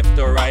 From left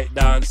to right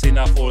dance in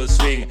a full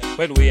swing.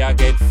 When we a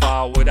get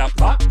forward a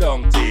pop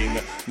down thing.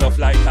 Enough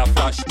light a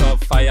flash,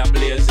 enough fire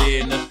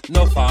blazing.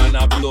 Enough fan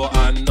a blow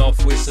and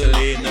enough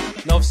whistling.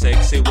 Enough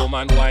sexy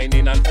woman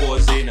whining and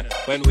posing.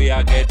 When we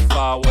a get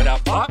forward a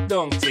pop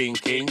down thing,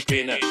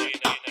 Kingpin.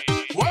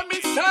 What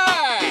me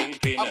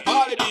say? A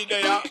party be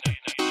there.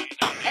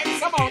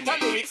 X amount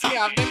of lyrics me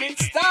have them in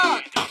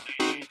stock.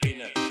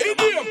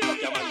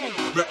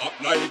 Me up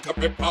like a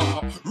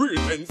pepper, real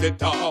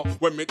trendsetter.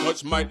 When me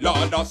touch my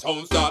lord, the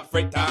sound start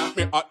fretter.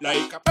 Me up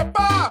like a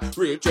pepper,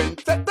 real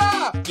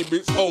trendsetter. The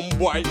bitch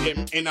homeboy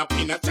them in a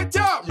peanut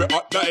cheddar. Me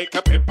up like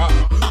a pepper,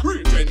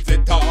 real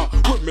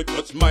trendsetter. When me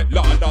touch my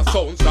lord, the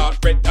sound start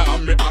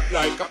fretter. Me up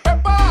like a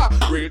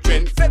pepper, real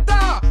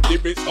trendsetter. The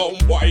bitch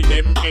homeboy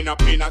them in a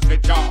peanut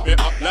cheddar. Me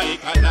up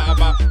like a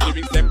lava.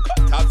 Lyrics them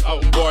cut a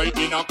soundboy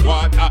in a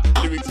quarter.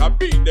 Lyrics a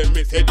beat them,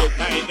 me say look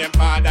like them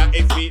father.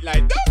 It's sweet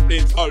like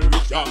dumplings, all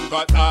with strong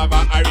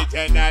cassava.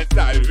 Original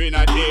style, we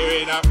not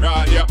deal in a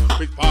fraud, yeah.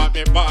 Which part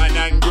me born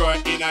and grow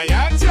in a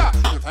yacha.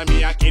 But for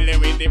me a kill him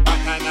with the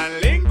pattern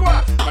and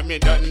lingua. But me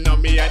don't know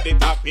me at the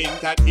top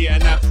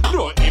entertainer.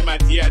 No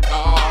imitator.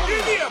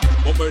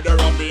 But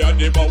murderer, me at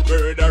the mount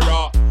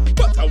murderer.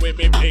 But away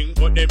me bling,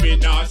 put them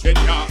in a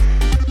shelter.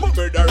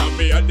 Murderer,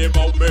 me at the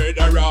mount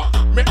murderer.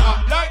 Me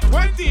act like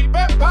 20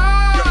 pepper.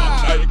 You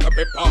act like a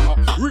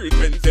pepper, real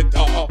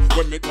trendsetter.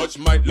 When me touch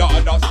my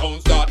lord, the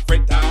sound start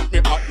fretter. Me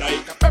act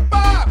like a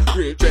pepper,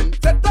 real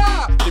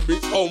trendsetter. The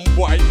bitch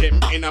homeboy them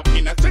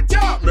in a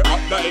stretcher. Me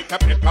act like a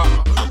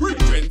pepper, real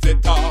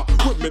trendsetter.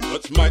 When me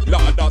touch my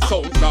lord, the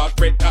sound start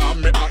fretter.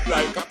 Me act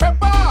like a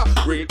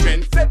pepper, real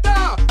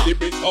trendsetter. The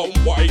bitch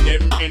homeboy I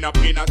them in a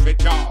peanut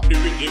switcher. The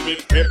rhythm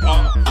is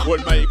pepper.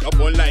 Hold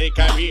microphone like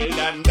a real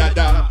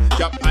dandada.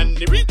 Jump on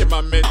the rhythm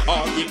and me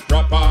talk it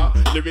proper.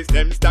 Lyrics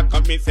them stack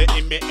up me say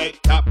in me head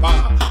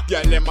tapper.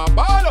 Girl them a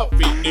ball up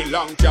in the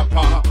long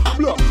chopper.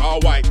 Black or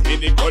white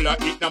any color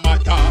it no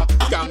matter.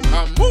 Skank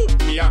and move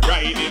me a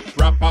ride it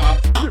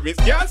proper. Lyrics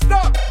can't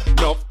stop.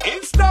 Enough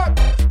in stock.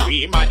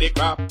 We mad the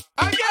crap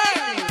again.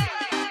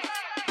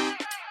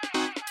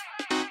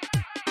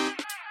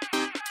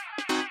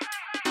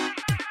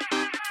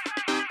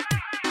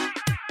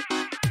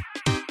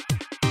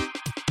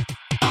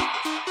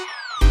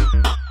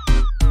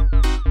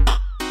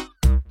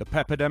 The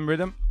Pepper Dem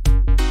rhythm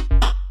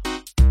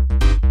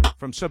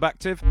from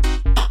Subactive.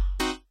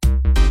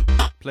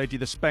 Played you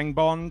the Speng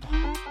Bond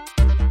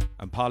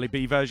and Parley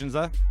B versions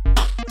there.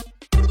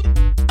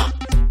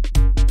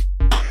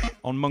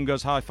 On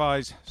Mungo's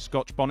Hi-Fi's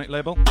Scotch Bonnet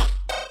label.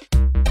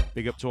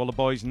 Big up to all the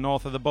boys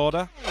north of the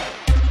border.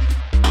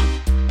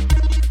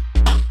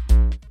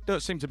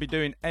 Don't seem to be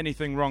doing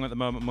anything wrong at the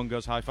moment,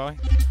 Mungo's Hi-Fi.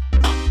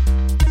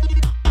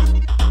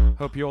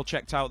 Hope you all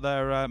checked out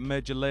their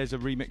Major Lazer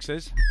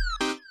remixes.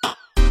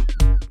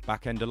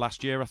 Back end of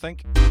last year, I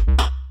think.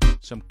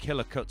 Some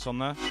killer cuts on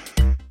there.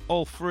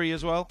 All free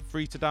as well.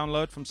 Free to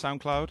download from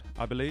SoundCloud,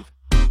 I believe.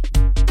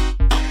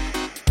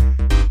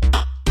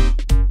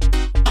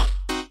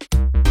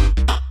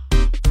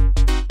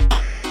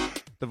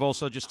 They've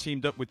also just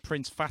teamed up with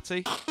Prince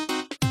Fatty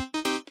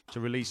to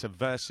release a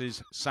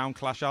Versus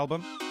Soundclash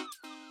album.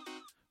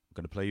 I'm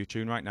going to play you a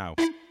tune right now.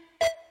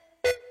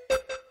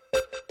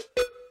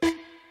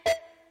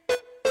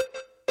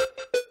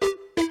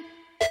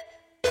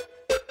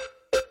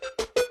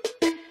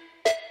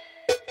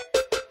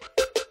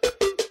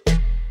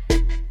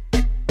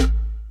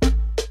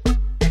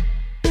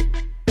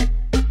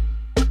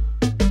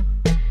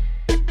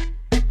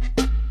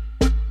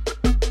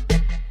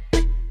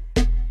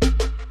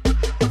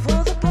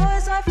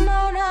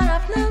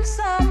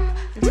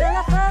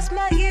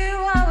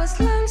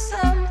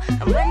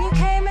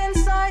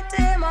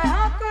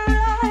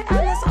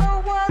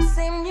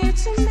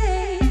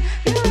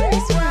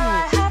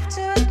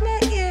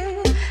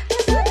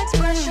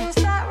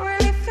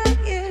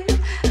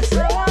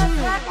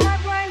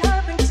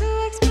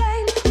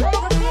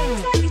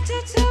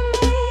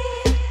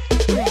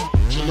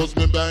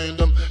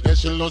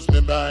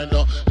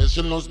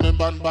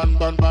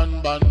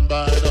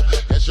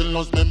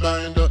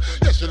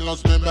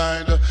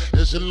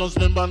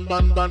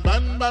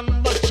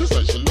 She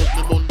said she loves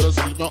me bunda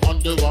silver on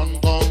the one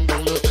pound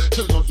down.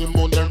 She loves me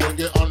more than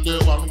reggae on the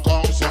one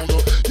pound sound.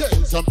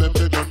 Yeah, some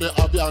baby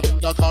have you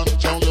under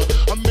control.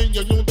 I mean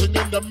you new thing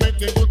in the make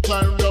the good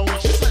time round.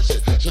 She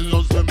said she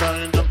loves me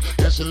mind.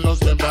 Yeah, she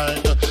loves me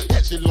mind.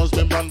 Yeah, she loves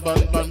me band.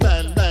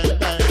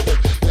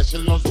 Yeah, she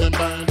loves me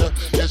mind.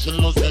 Yeah, she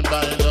loves me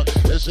mind.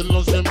 Yeah, she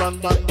loves me band.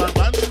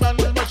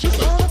 She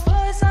said all the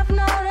boys I've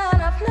known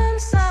and I've known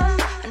some.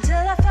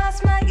 Until I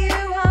first met you,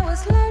 I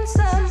was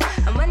lonesome.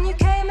 And when you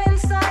came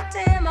inside,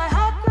 dear, my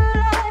heart grew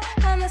light,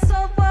 and this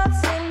whole world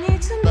seemed new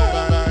to me.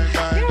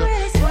 You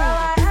really swell,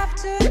 I have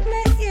to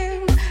admit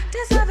you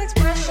deserve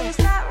expressions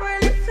that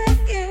really fit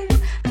you.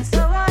 And so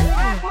I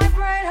rack my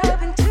brain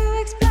hoping to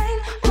explain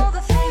all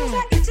the things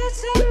that you do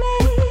to me.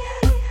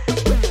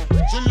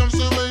 she loves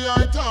the way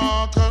I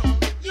talk,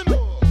 you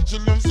know. She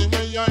loves the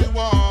way I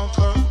walk.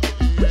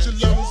 She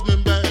loves me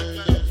bad.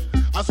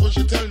 That's what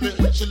she tell me.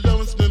 She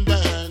loves me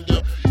bad.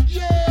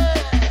 Yeah.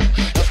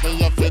 That's why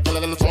I feel a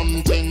little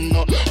something.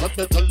 Let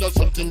me tell you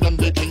something. And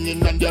the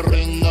king and the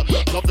ring.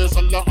 Love is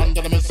all I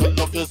under me, so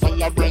love is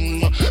all I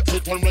bring.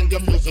 Sit and ring the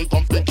music,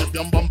 come think if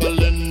you're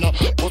bumbling.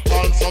 Put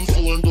on some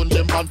soul and do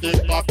them body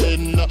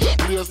popping.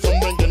 Play some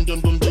ring and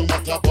don't do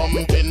what you're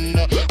pumping.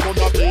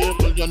 Gonna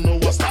people, you know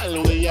what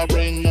style we are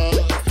bring.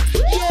 Yeah.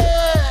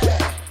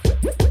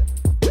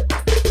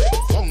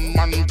 Sound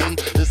man thing,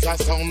 this a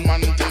sound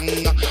man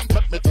thing.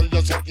 Let me tell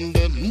you something,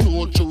 them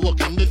no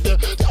joke in the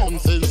sound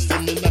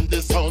system and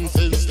the sound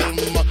system.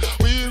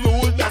 We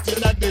rule that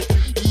in a day,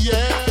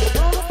 yeah.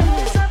 All the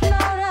boys I've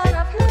known and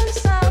I've known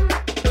some.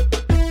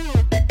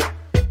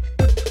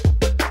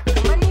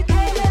 And when you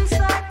came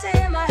inside,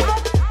 dear, my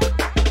heart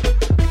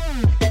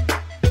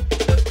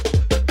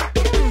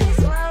really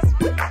swells.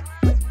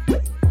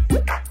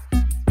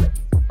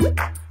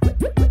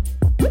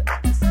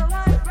 So I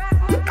rack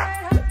my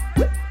brain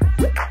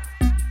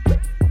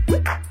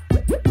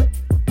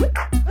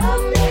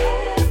I'm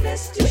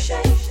nervous to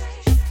shame.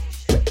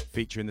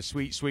 Featuring the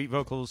sweet, sweet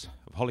vocals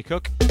of Holly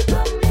Cook.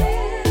 I'm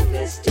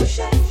nervous to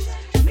shame.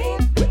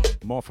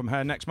 More from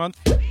her next month.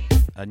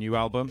 A new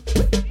album.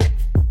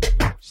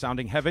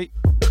 Sounding heavy.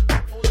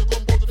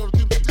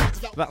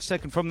 That's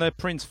taken from the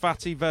Prince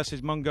Fatty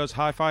versus Mungo's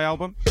Hi-Fi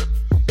album.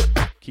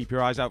 Keep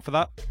your eyes out for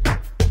that.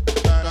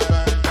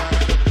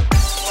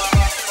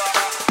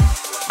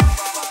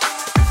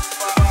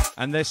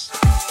 And this,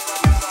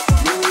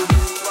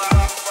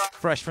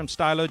 fresh from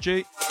Stylo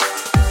G.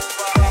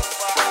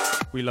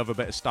 We love a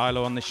bit of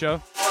Stylo on this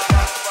show.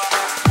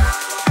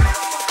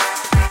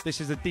 This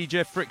is a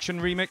DJ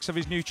Friction remix of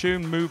his new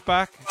tune, Move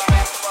Back.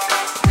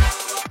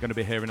 going to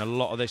be hearing a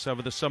lot of this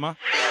over the summer.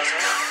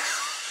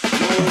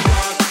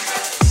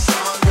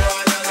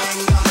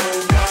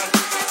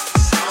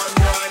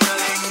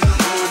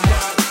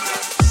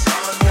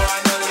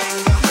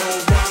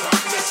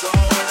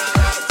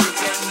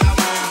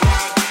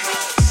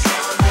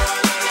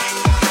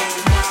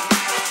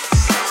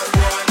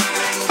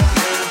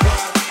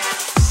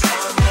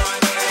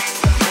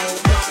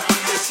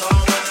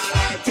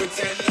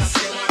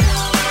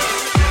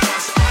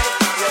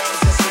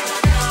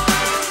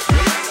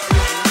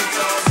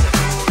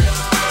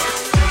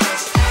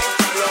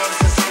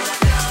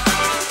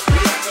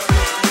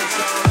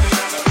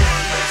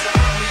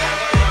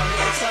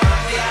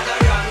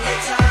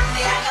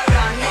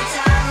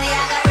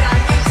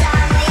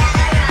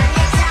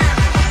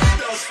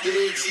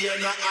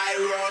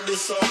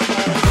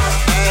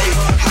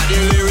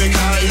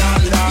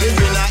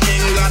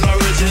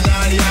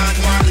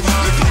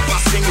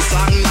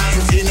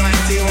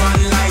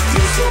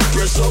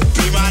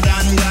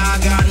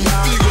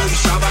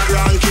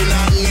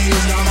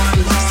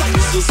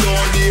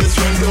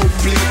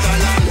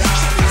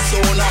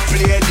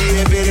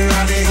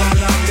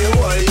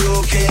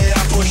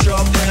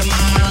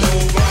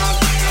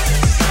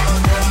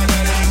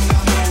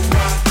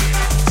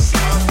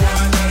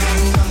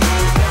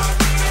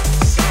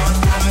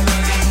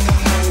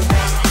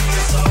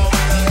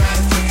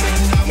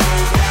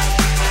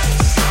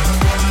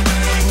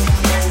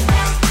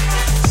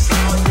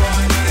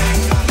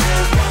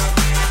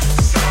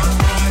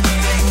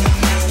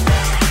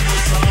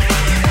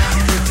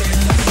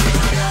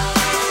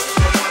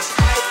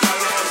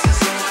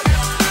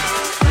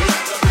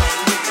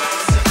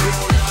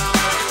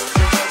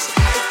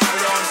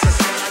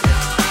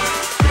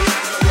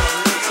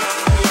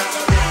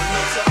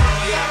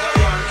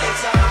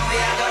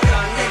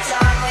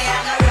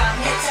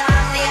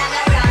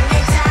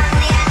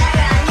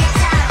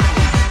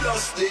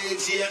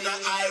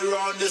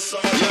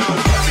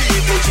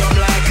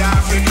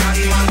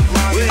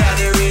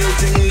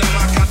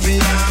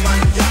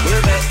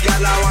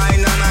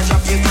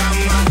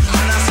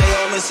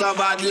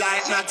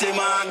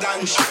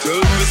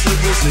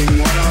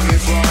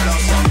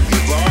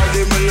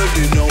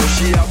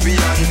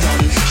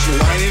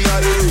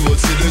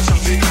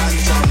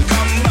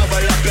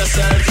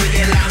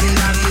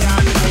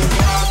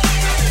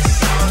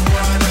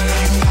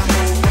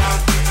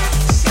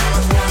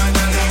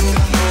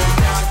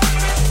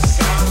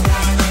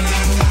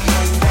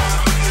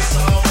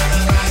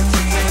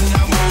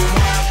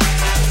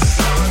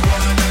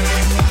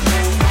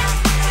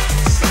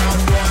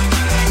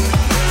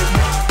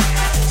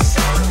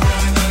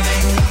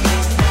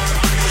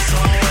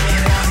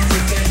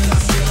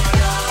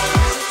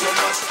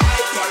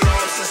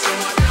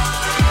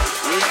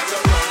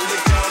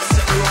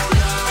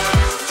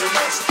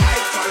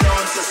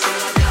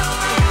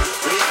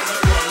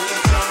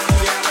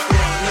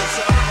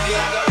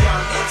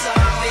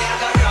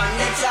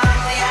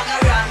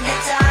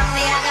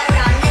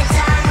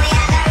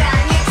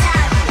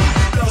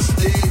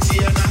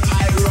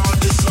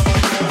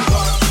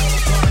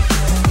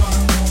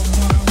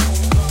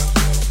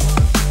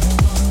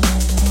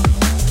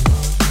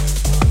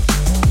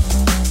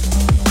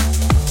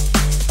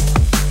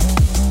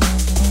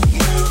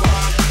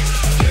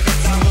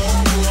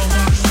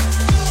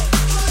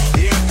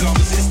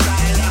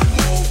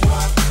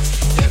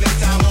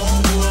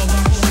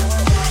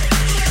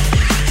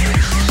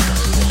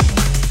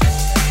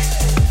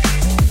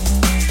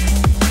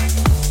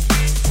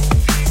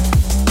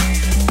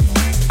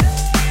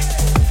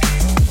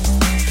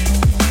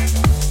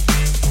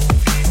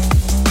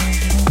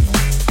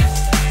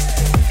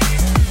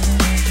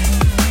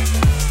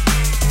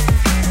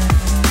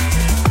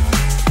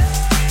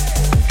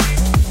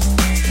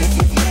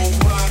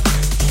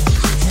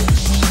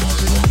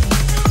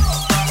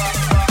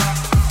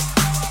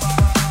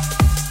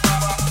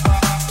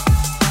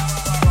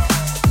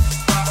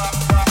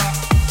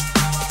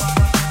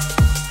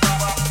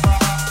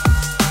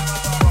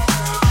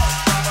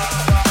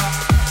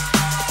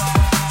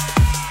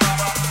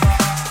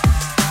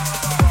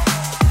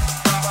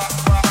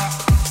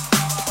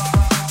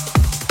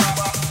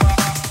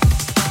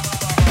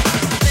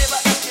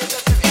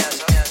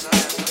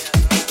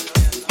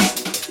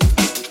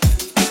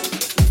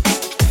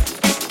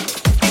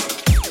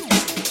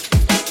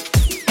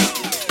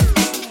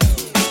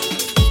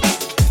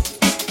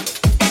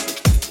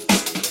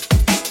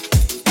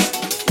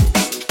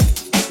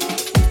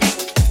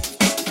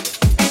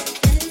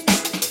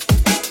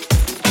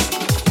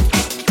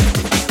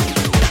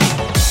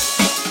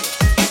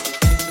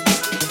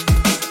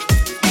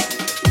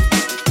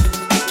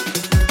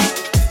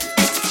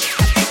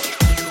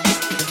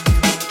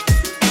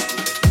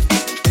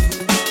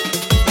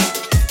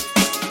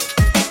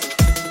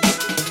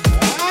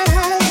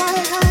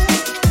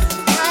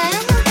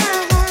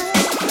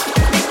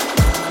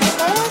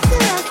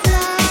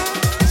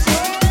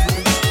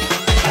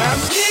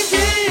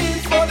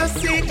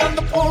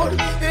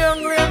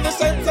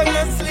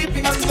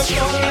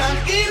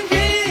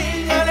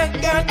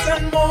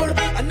 and more.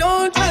 I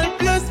know God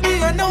bless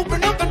me and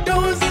open up the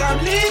doors.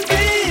 I'm leaving.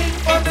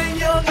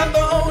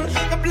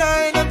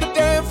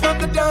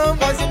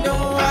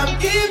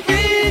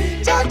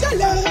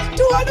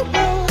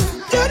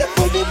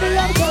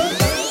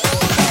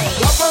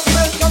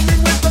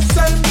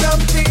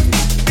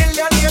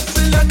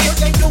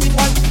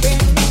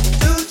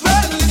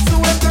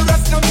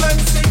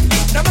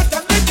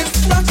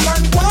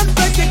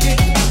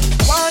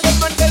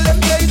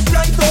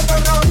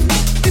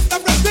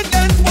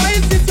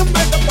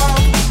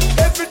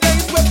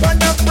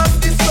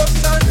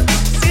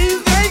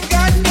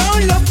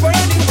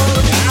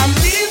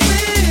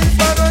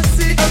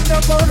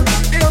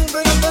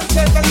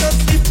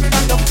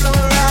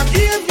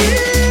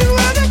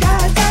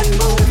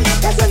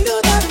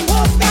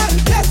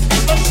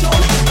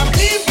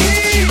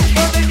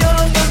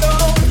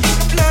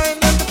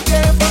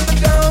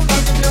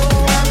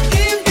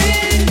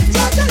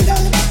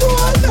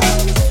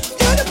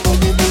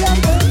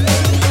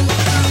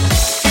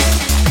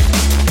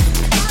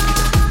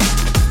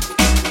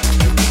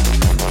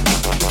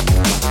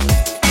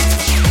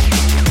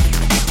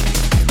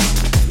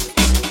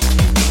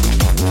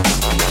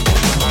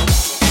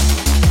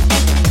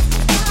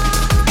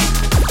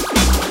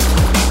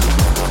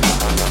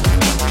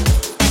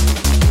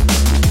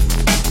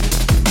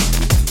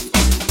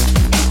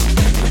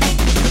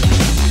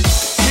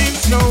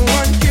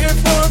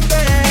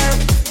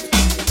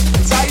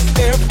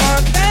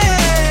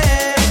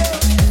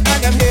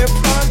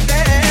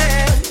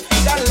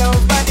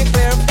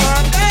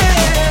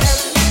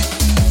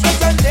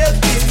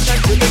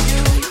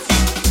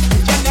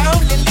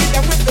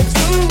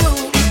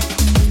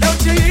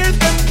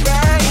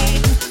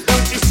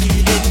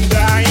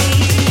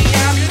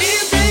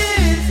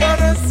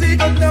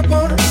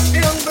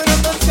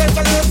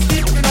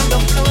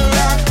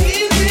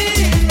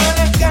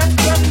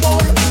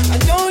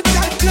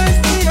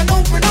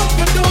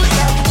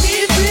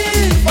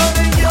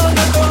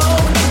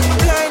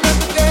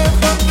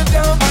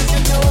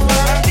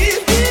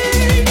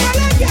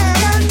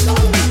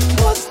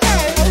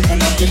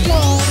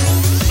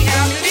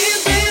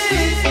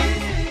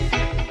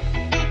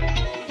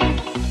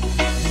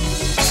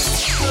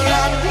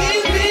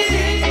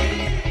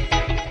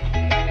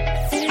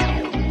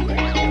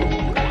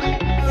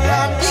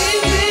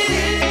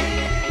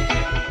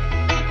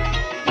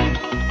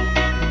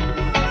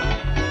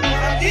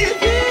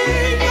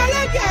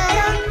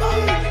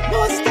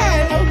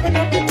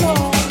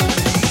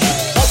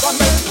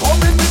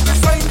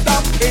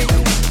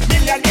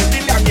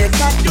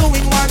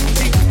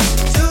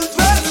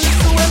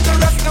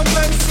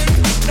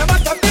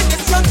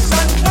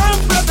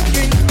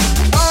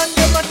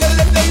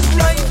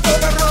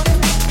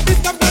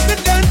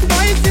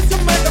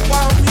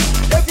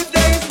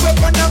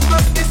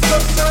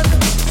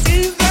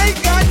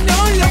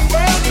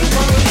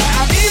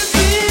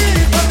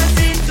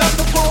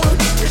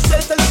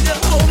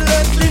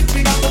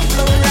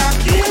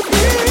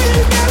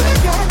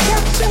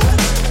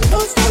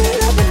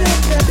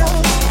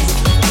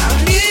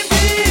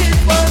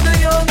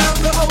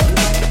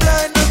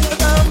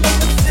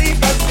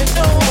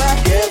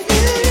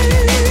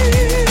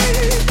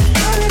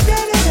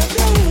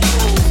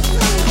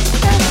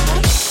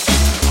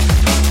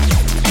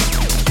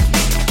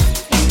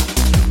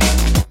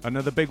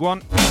 Another big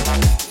one.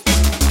 That's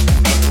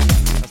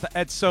the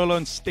Ed Solo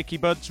and Sticky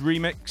Buds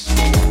remix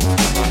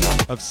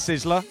of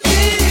Sizzler.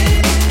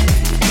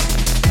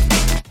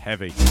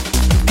 Heavy. So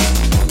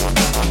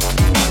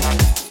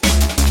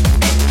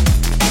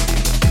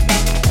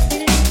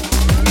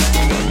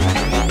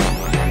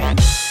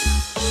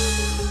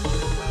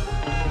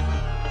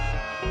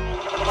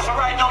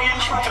right now you're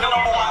true to the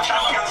number one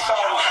champion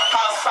sound,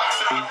 House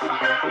Saxon.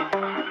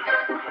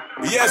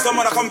 Yeah,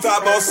 someone come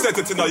talk about set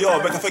it, you know. Yo,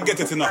 better forget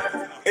it, you know.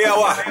 Yeah,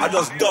 what? I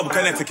just dub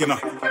kinetic, you know.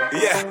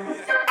 Yeah.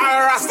 All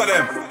rasta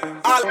them.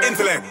 All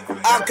intellect.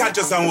 All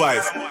conscious and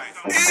wise.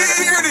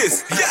 Hear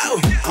this.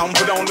 Yo. Come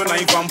put down the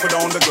knife, come put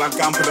down the Glock,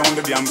 come put down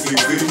the damn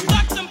sleeve.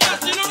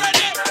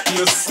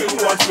 You see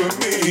what with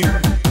me.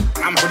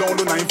 I'm put down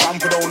the knife, I'm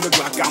put down the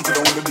Glock, I'm put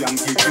down the damn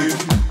sleeve.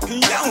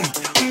 Yo.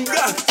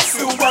 God,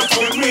 see what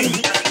with me.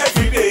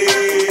 Every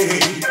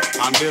day.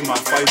 And them a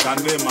fight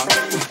and them a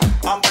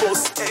I'm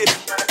busted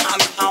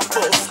and I'm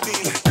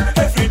busting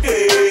every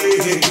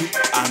day.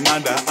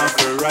 Another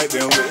after right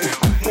there way.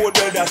 More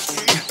than that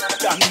street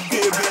than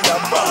baby a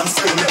band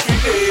still every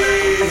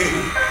day.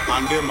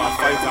 And them a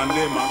fight and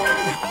them a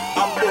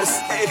I'm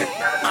busted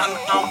and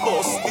I'm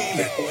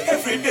busting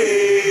every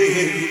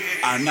day.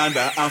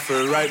 Another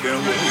after right there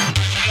way.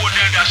 More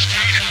than that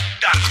street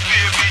than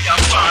baby a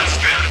band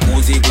still.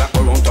 Uzi Glock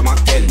around to Mac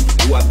 10.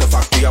 You have the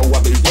factory, you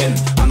have built 10.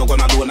 I'm not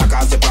gonna do it,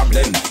 cause the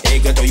problem. Hey,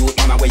 get to youth,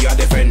 man, where you are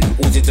the friend.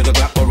 Uzi to the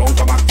Glock around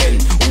to Mac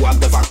 10. You have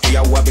the factory,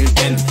 you have built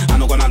 10.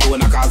 I'm not gonna do it,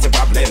 cause the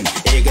problem.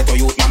 Hey, get to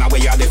youth, man, where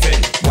you are the friend.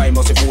 Why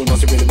must you fool,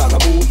 must you bring the bag of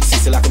boo?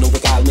 Sissy like a noob,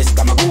 call Miss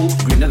Kamagoo.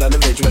 Greener than the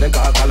veg where they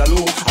call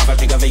Kalaloo. Have a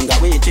trigger finger,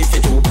 wait if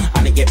you do.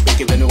 And they get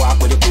picky when you walk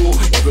with the crew.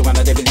 Everyone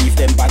that they believe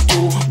them bad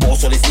too.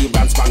 Most of the sea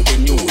brands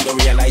spanking new. Don't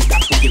realize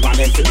that we give on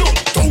them to look.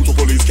 Down to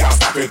police can't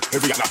stop it.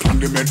 Every other plan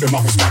they make them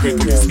have to stop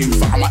it. Police in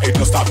farmer head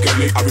no stop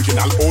getting it.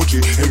 Original OG,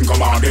 him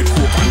commanded.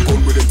 Coke and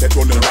gun with him set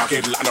on the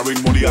rocket.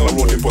 Laddering money all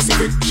around the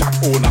Pacific. Shot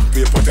owner,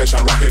 pay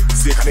protection racket.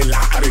 Sick of the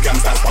law and the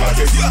gangsters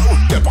politics.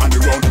 Step on the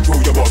run,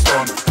 throw your bus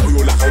down. How you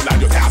lock out like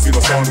you can't see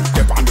the sun.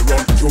 Step on the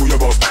run, throw your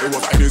bus. It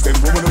was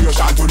innocent woman who you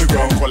shot to the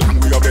ground. Call and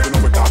we are letting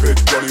over top it.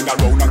 Running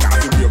around and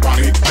can't see we are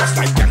on it. Just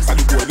like gangsters,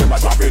 the boy them a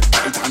drop it.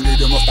 And time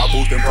they must have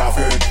boost them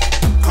profit.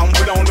 Come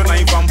put down the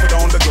knife, come put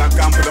down the Glock,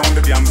 come put down the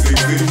damn sleeve.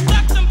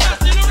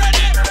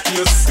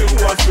 You see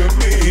what with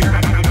me.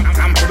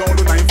 I'm put on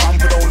the knife, I'm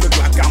put on the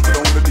Glock, I'm put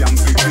on the damn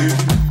sleeve.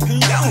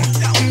 Young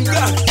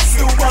God,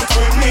 see what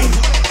with me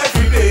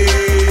every day.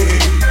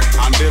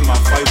 And them a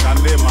fight and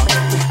them a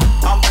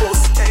I'm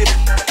busted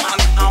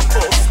and I'm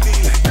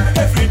busting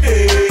every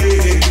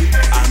day.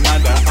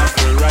 Another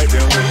after right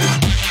there with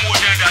more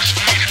than that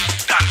street,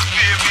 that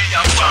baby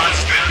a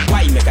bastard.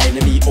 Why make an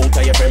enemy out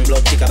of your friend?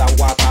 Blood thicker than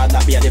water,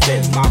 that be a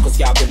defend. Marcus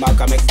Garvey,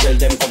 Malcolm X, tell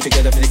them come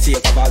together for the sake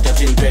of all your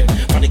children.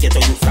 From the ghetto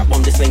youth that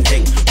on the sling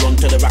thing. Run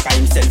to the rocker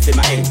himself in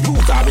my end.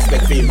 Youth are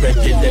respect for him, red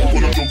in them.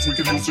 When I jump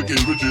wicked music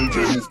in with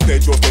children. They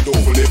just dead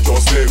over live,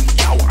 just live.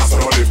 Yow, as I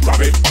don't live,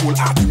 grab it. Cool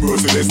hearted,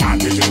 merciless,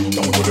 and vision.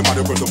 Down to the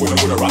mother, brother, when I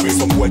go to rabbit.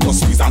 Some boy just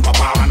squeeze and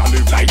papa, and I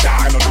live like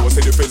that. And I know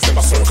say the fence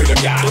never circle them,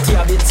 yeah. But you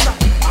have it, stop,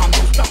 I'm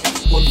not stop.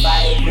 Good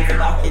vibe, move it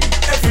back in.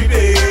 Every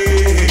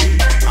day.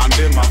 And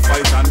them a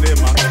fight and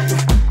them a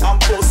I'm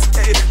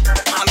busted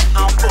and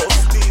I'm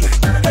busting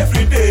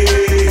every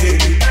day.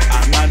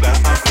 Another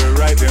after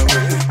right there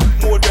way.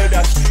 More than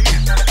that street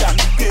than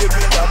baby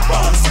a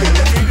bastard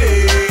every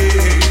day.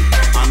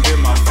 And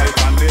them a fight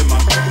and them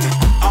a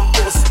I'm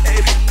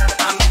busted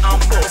and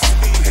I'm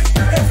busting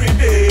every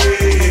day.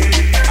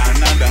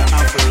 Another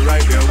after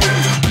right there way.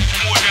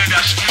 More than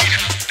that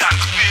street than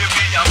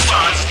baby a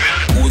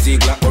bastard. Uzi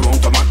Glock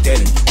around to Mac 10.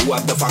 You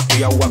have the factory,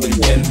 you have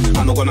built 10.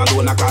 I'm not gonna do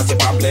it, cause the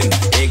problem.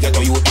 Hey, get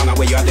to youth, man,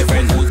 where you are the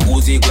friend.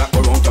 Uzi Glock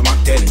around to Mac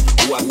 10.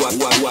 You have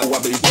built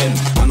 10.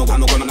 I'm not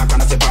gonna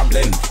cause the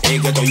problem. Hey,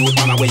 get to youth,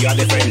 man, where you are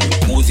the friend.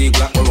 Uzi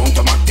Glock around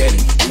to Mac 10.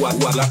 You have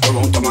Glock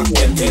around to Mac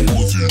 10.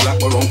 Uzi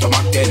Glock around to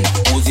Mac 10.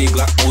 Uzi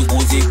Glock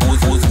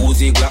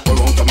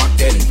around to Mac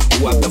 10.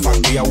 You have the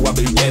factory, you have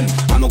built 10.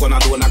 I'm not gonna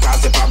do it,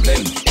 cause the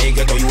problem. Hey,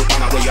 get to youth,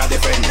 man, where you are the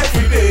friend.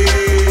 Every day.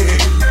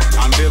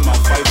 And them a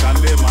fight and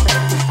them a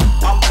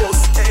I'm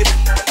busted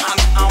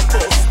and I'm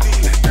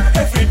busting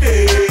every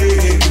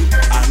day.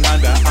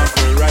 Another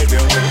after right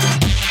there way.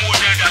 More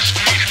than that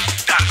street,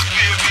 that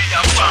baby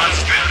a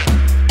bastard.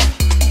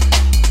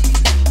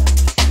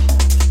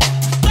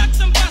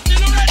 Jackson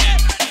busting already.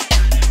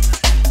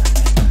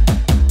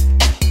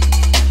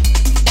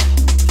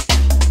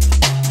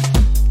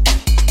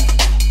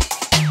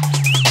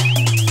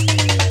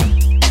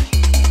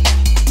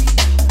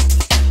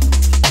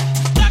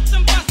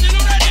 Jackson busting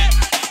already.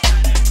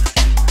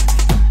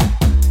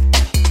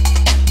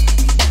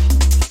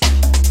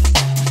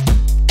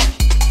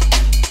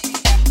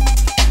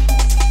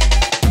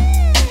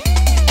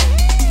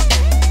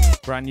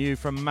 Brand new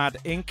from Mad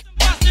Inc.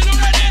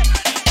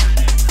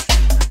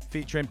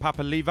 Featuring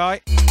Papa Levi,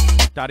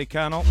 Daddy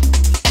Colonel,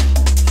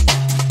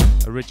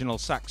 original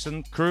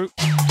Saxon crew.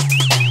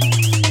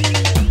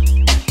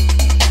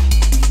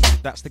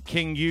 That's the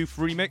King Youth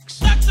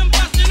remix.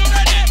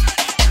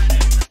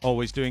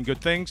 Always doing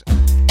good things.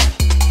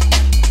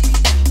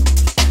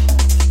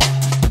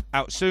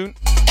 Out soon.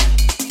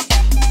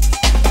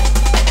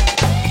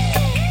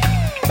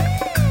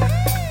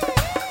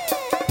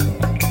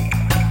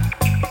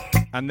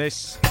 And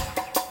this,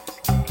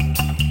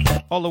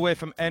 all the way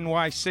from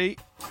NYC,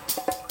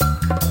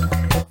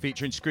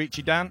 featuring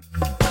Screechy Dan.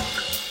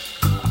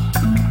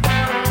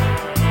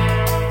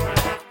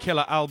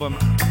 Killer album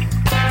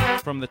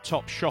from the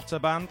Top Shotter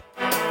band.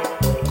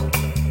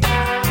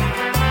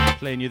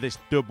 Playing you this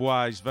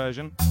dubwise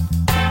version.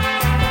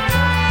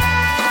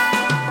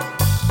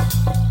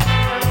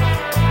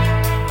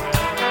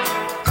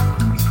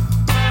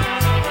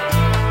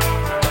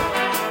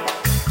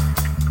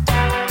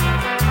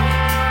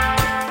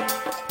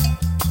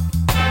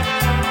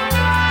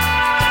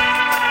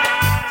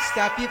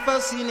 Stop your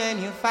fussing and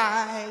your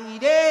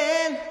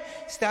fighting.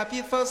 Stop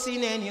your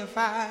fussing and your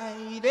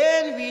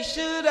fighting. We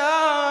should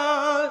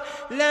all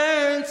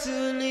learn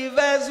to live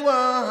as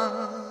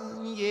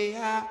one.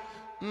 Yeah.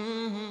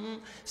 Mm-hmm.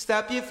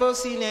 Stop your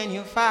fussing and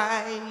your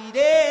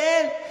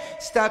fighting.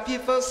 Stop your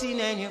fussing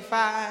and your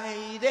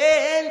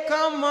fighting.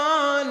 Come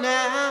on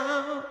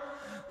now.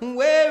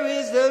 Where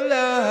is the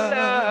love?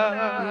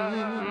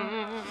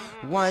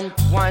 Mm-hmm. One.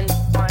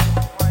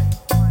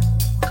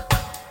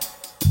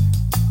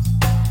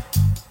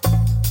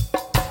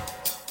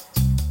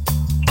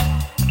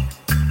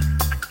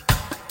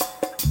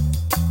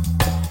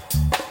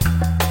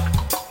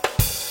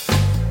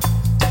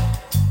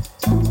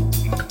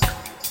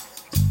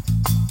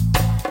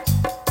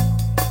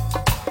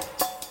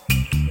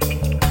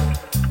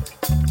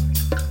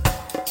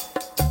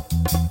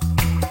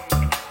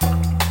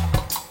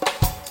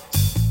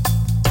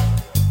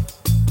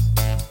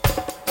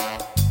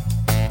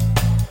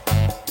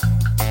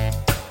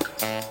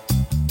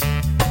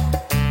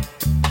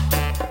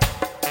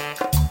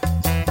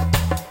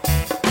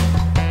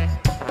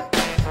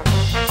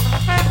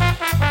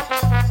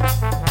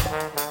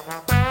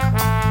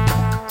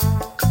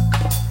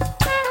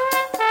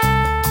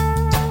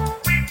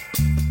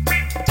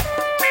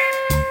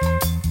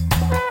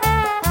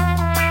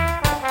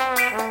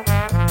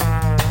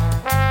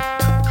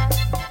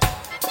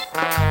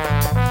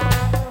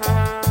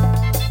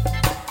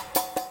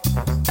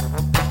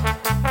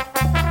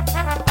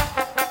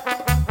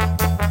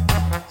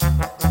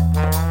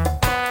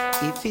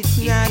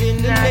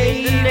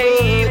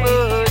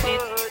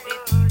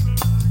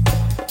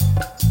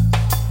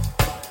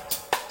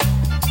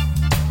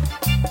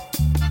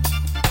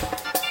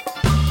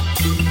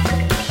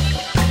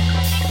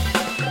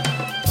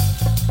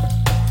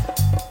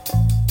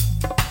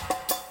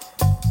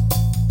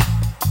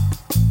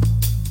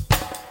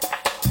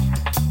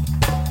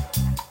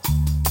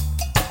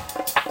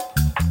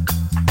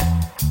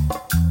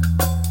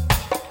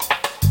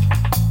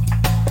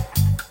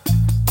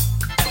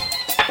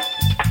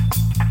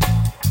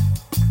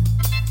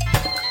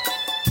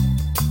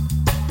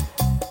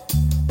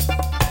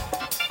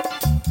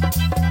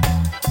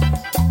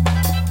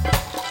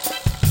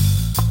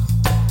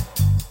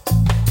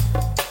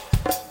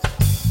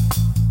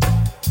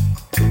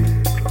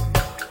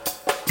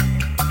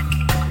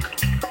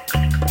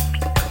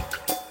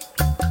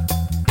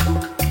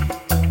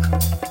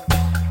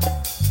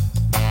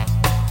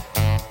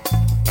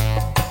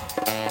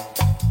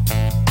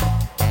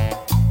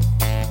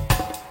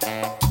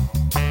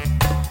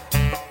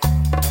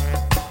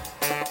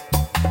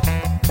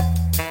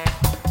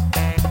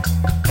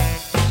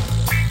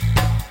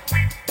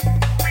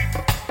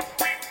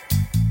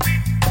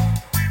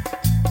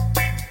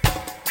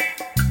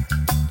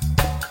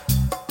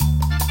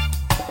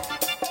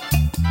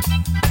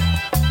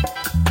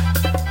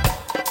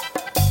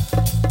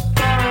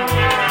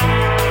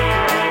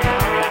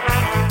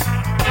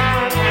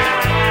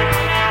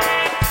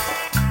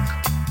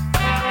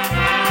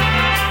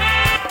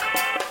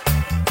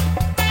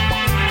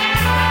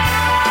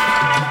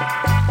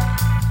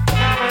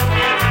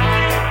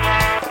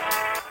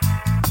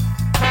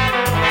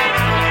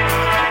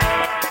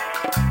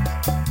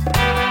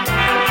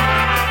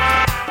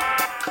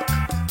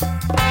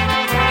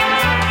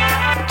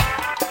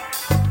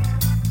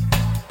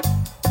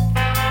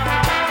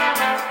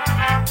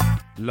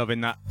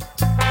 Loving that.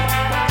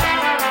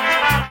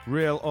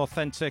 Real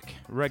authentic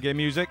reggae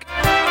music.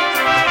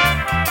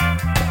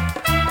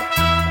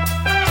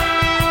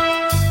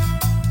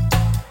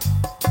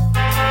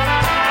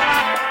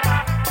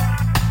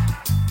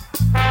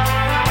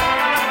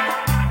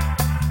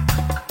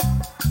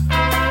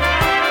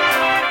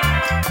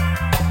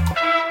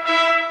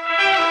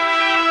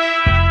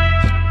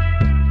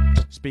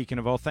 Speaking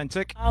of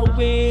authentic,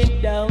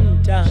 away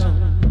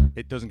downtown.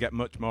 It doesn't get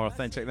much more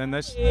authentic than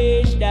this.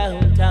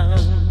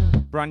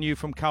 Downtown. Brand new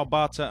from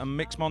Calbata and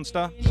Mix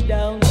Monster.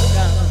 Downtown.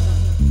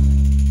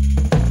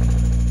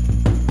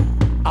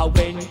 I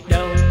went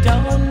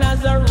downtown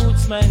as a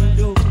roots man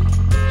do.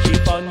 She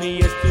found me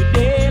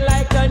yesterday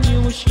like a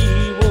new she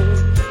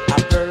would.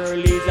 A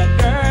girl is a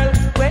girl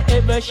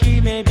wherever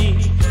she may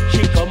be.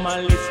 She come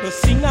and listen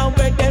sing and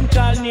where them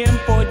call name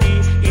Poddy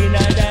in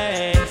a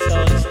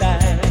dancehall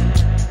style.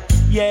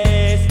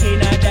 Yes,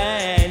 in a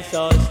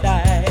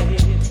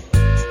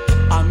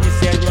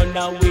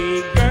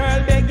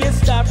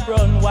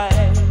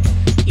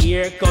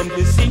come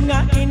to sing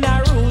in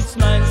a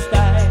rootsman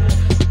style.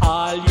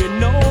 All you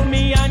know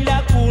me and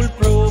a cool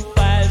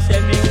profile, say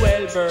me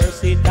well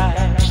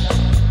versatile.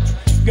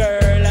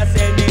 Girl, I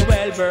say me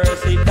well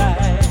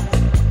versatile.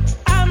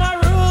 I'm a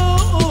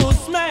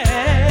roots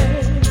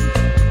man,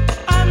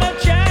 I'm a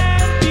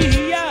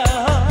champion,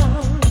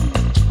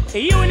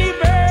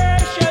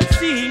 universal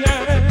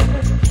singer,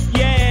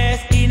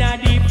 yes, in a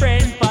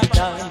different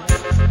pattern.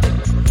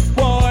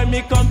 Boy,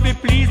 me come to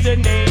please the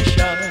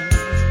nation,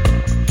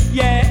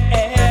 yes.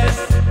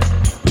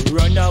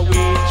 Run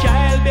away,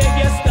 child,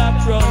 beg you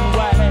stop, run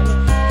wild.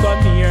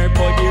 Come here,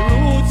 put the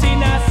roots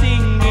in a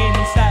singing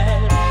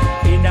style.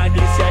 In a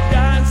this a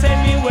dance, and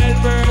me well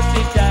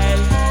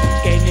versatile.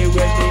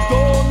 Anywhere we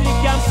go, me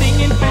can sing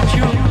in for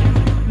you.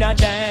 Now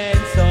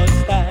dance on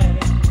style,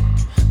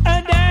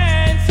 a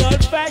dance on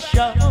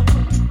fashion,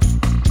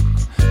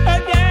 a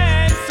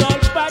dance on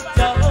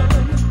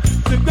pattern.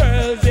 The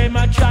girls, them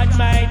a trod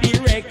my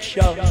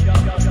direction.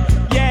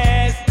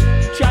 Yes,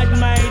 trod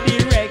my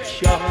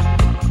direction.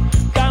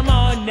 Come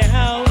on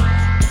now,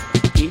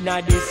 in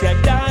a this a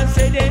dance,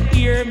 and then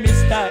hear me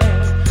style.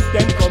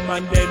 Then come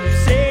and them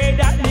say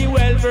that me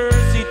well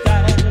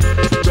versatile.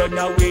 Run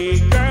away,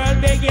 girl,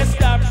 beg you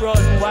stop,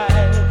 run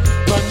wild.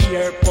 Come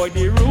here, put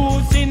the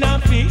roots in a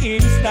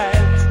fit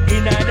style.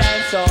 In a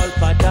dancehall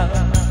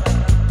pattern,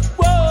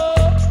 whoa,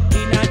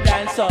 in a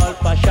dancehall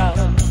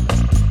fashion.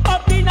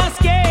 Up in a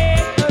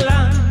skate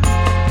land,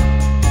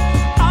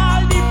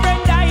 all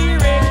different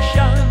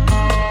directions.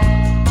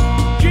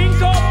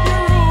 Drink up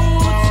your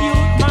roots,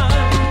 youth man,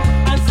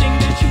 and sing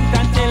the truth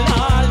and tell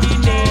all the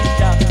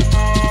nation.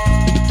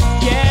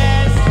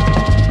 Yes,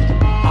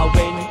 I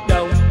went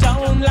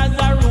downtown as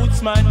a roots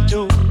man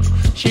do.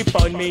 She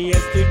found me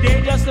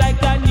yesterday just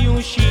like I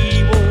knew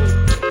she would.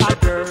 A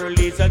girl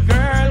is a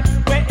girl,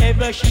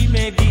 wherever she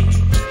may be.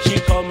 She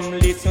come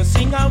listen,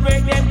 sing and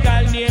wear them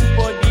girl name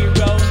for the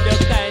round the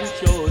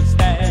control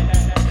stand.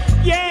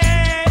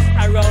 Yes,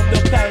 around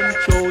the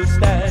control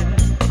stand.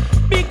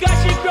 Because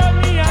she crowned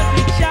me as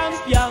the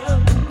champion.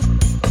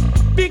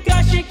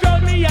 Because she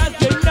crowned me as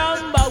the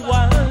number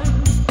one.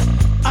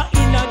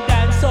 In a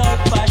dancehall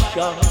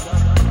fashion.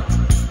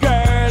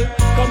 Girl,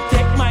 come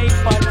take my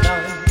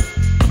pattern.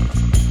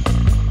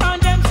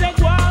 And them say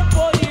go on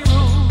for the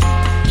room.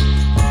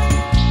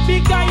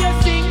 Because you're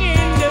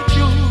singing the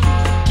truth.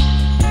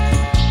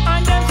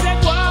 And them say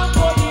go on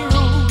for the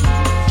room.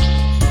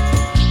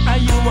 And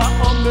you are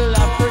humble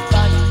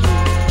African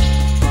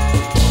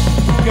youth.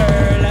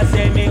 Girl, I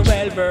say me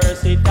well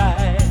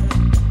versatile.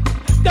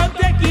 Come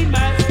take in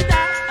my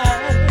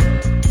style.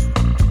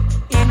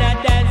 In a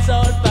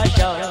dancehall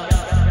fashion.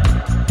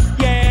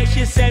 Yeah,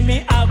 she say me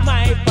have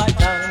my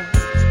pattern.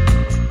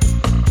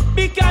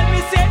 Because me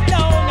set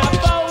down a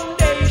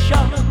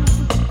foundation.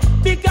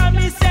 Because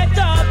me set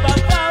up a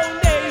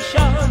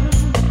foundation.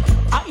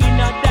 In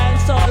a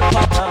dancehall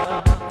pattern.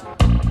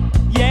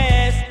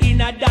 Yes,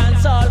 in a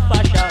dancehall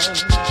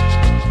fashion.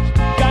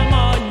 Come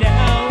on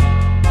now.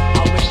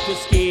 I went to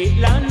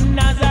Scotland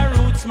as a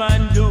roots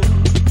man do.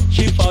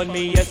 She found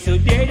me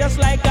yesterday just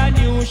like I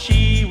knew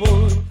she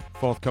would.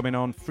 Forthcoming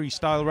on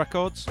Freestyle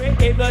Records.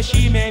 Wherever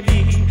she may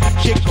be,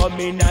 she come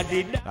in and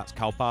did. That's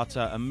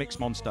Calpata and Mix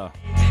Monster.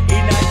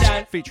 In a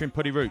dance, featuring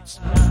Putty Roots.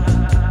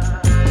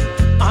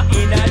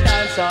 in a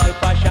dancehall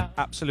fashion.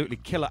 Absolutely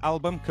killer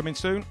album coming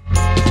soon.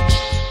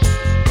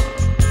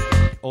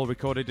 All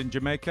recorded in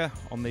Jamaica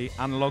on the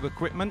analog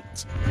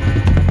equipment.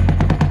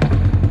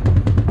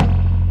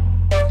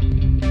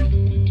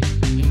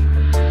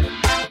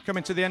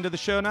 Coming to the end of the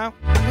show now.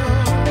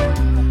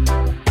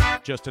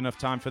 Just enough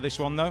time for this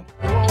one though.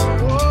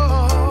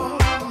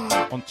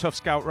 On Tough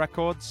Scout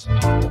Records,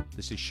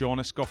 this is Sean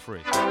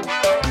Escoffrey.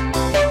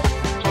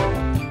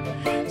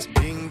 It's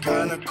been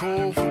kinda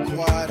cold for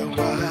quite a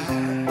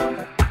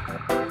while.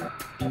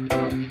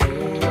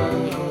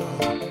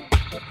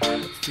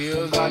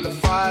 Feels like the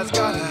fire's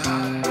got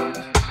out.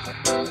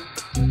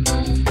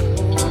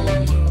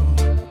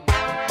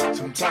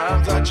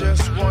 Sometimes I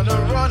just wanna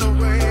run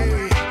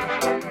away.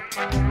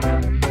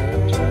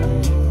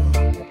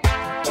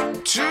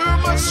 Too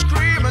much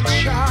scream and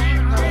shout.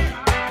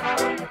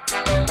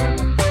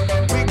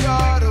 We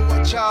gotta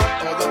watch out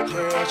for the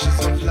pressures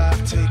of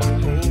life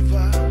taking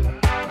over.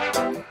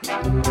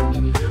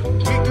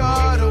 We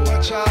gotta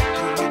watch out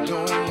 'cause we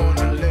don't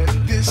wanna let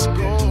this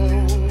go.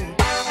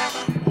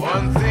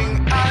 One thing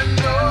I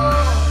know,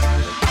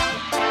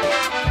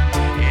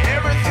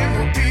 everything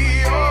will be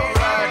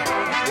alright.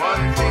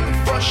 One thing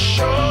for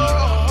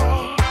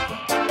sure,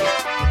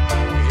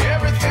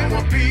 everything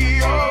will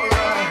be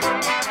alright.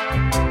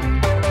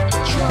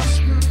 Trust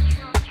me,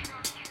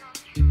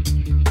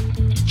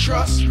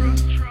 trust me,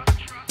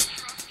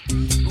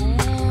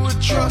 ooh,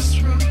 trust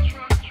me,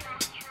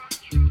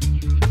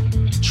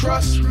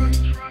 trust me.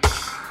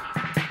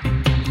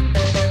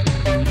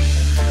 I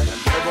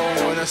never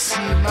wanna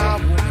see my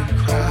woman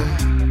cry.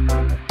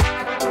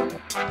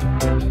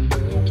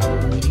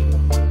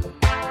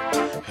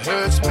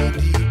 Hurts me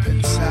deep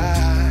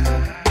inside.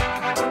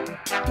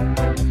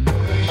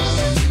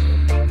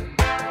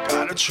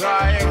 Gotta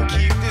try and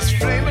keep this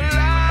flame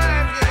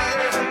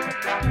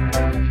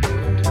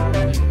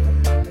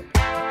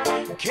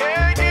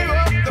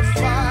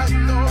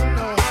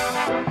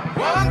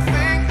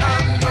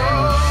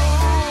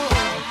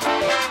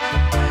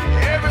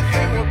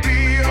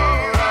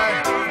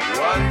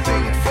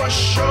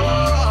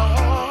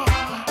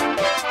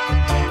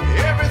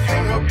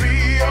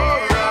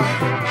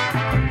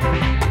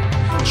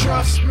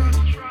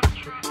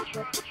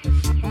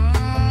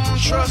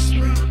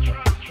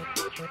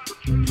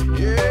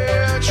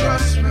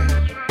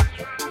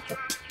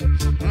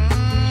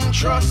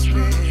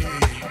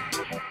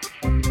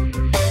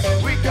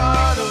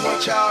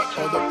watch out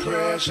for the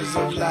pressures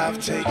of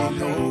life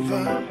taking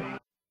over.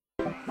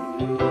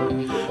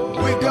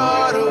 We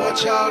gotta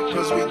watch out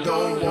cause we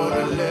don't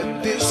wanna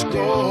let this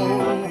go.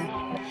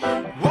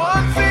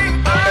 One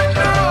thing I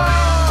know,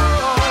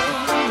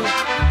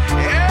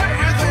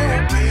 everything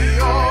will be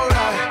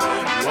alright.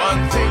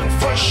 One thing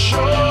for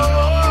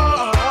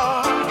sure,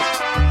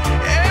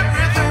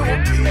 everything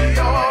will be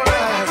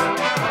alright.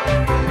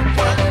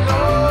 I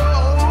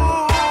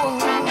know,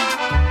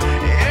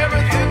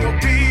 everything will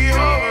be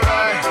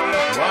alright.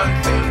 One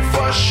thing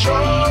for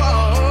sure.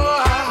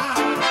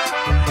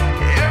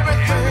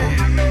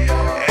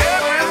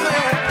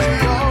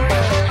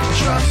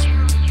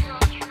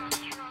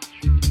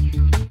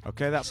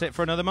 Okay, that's it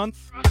for another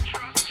month.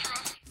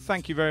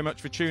 Thank you very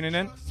much for tuning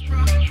in.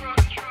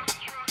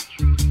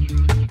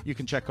 You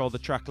can check all the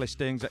track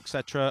listings,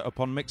 etc. up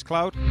on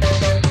Mixcloud.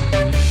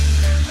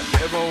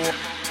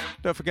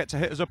 Don't forget to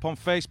hit us up on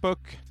Facebook,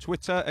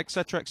 Twitter,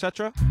 etc.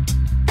 etc.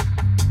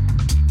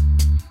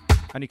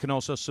 And you can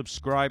also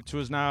subscribe to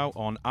us now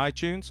on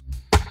iTunes.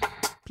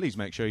 Please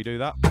make sure you do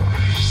that.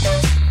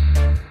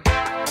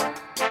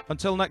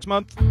 Until next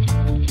month,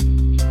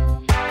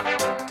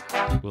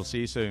 we'll see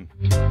you soon.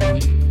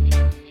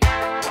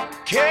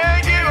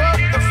 Can't give up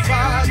the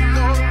fight,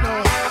 no.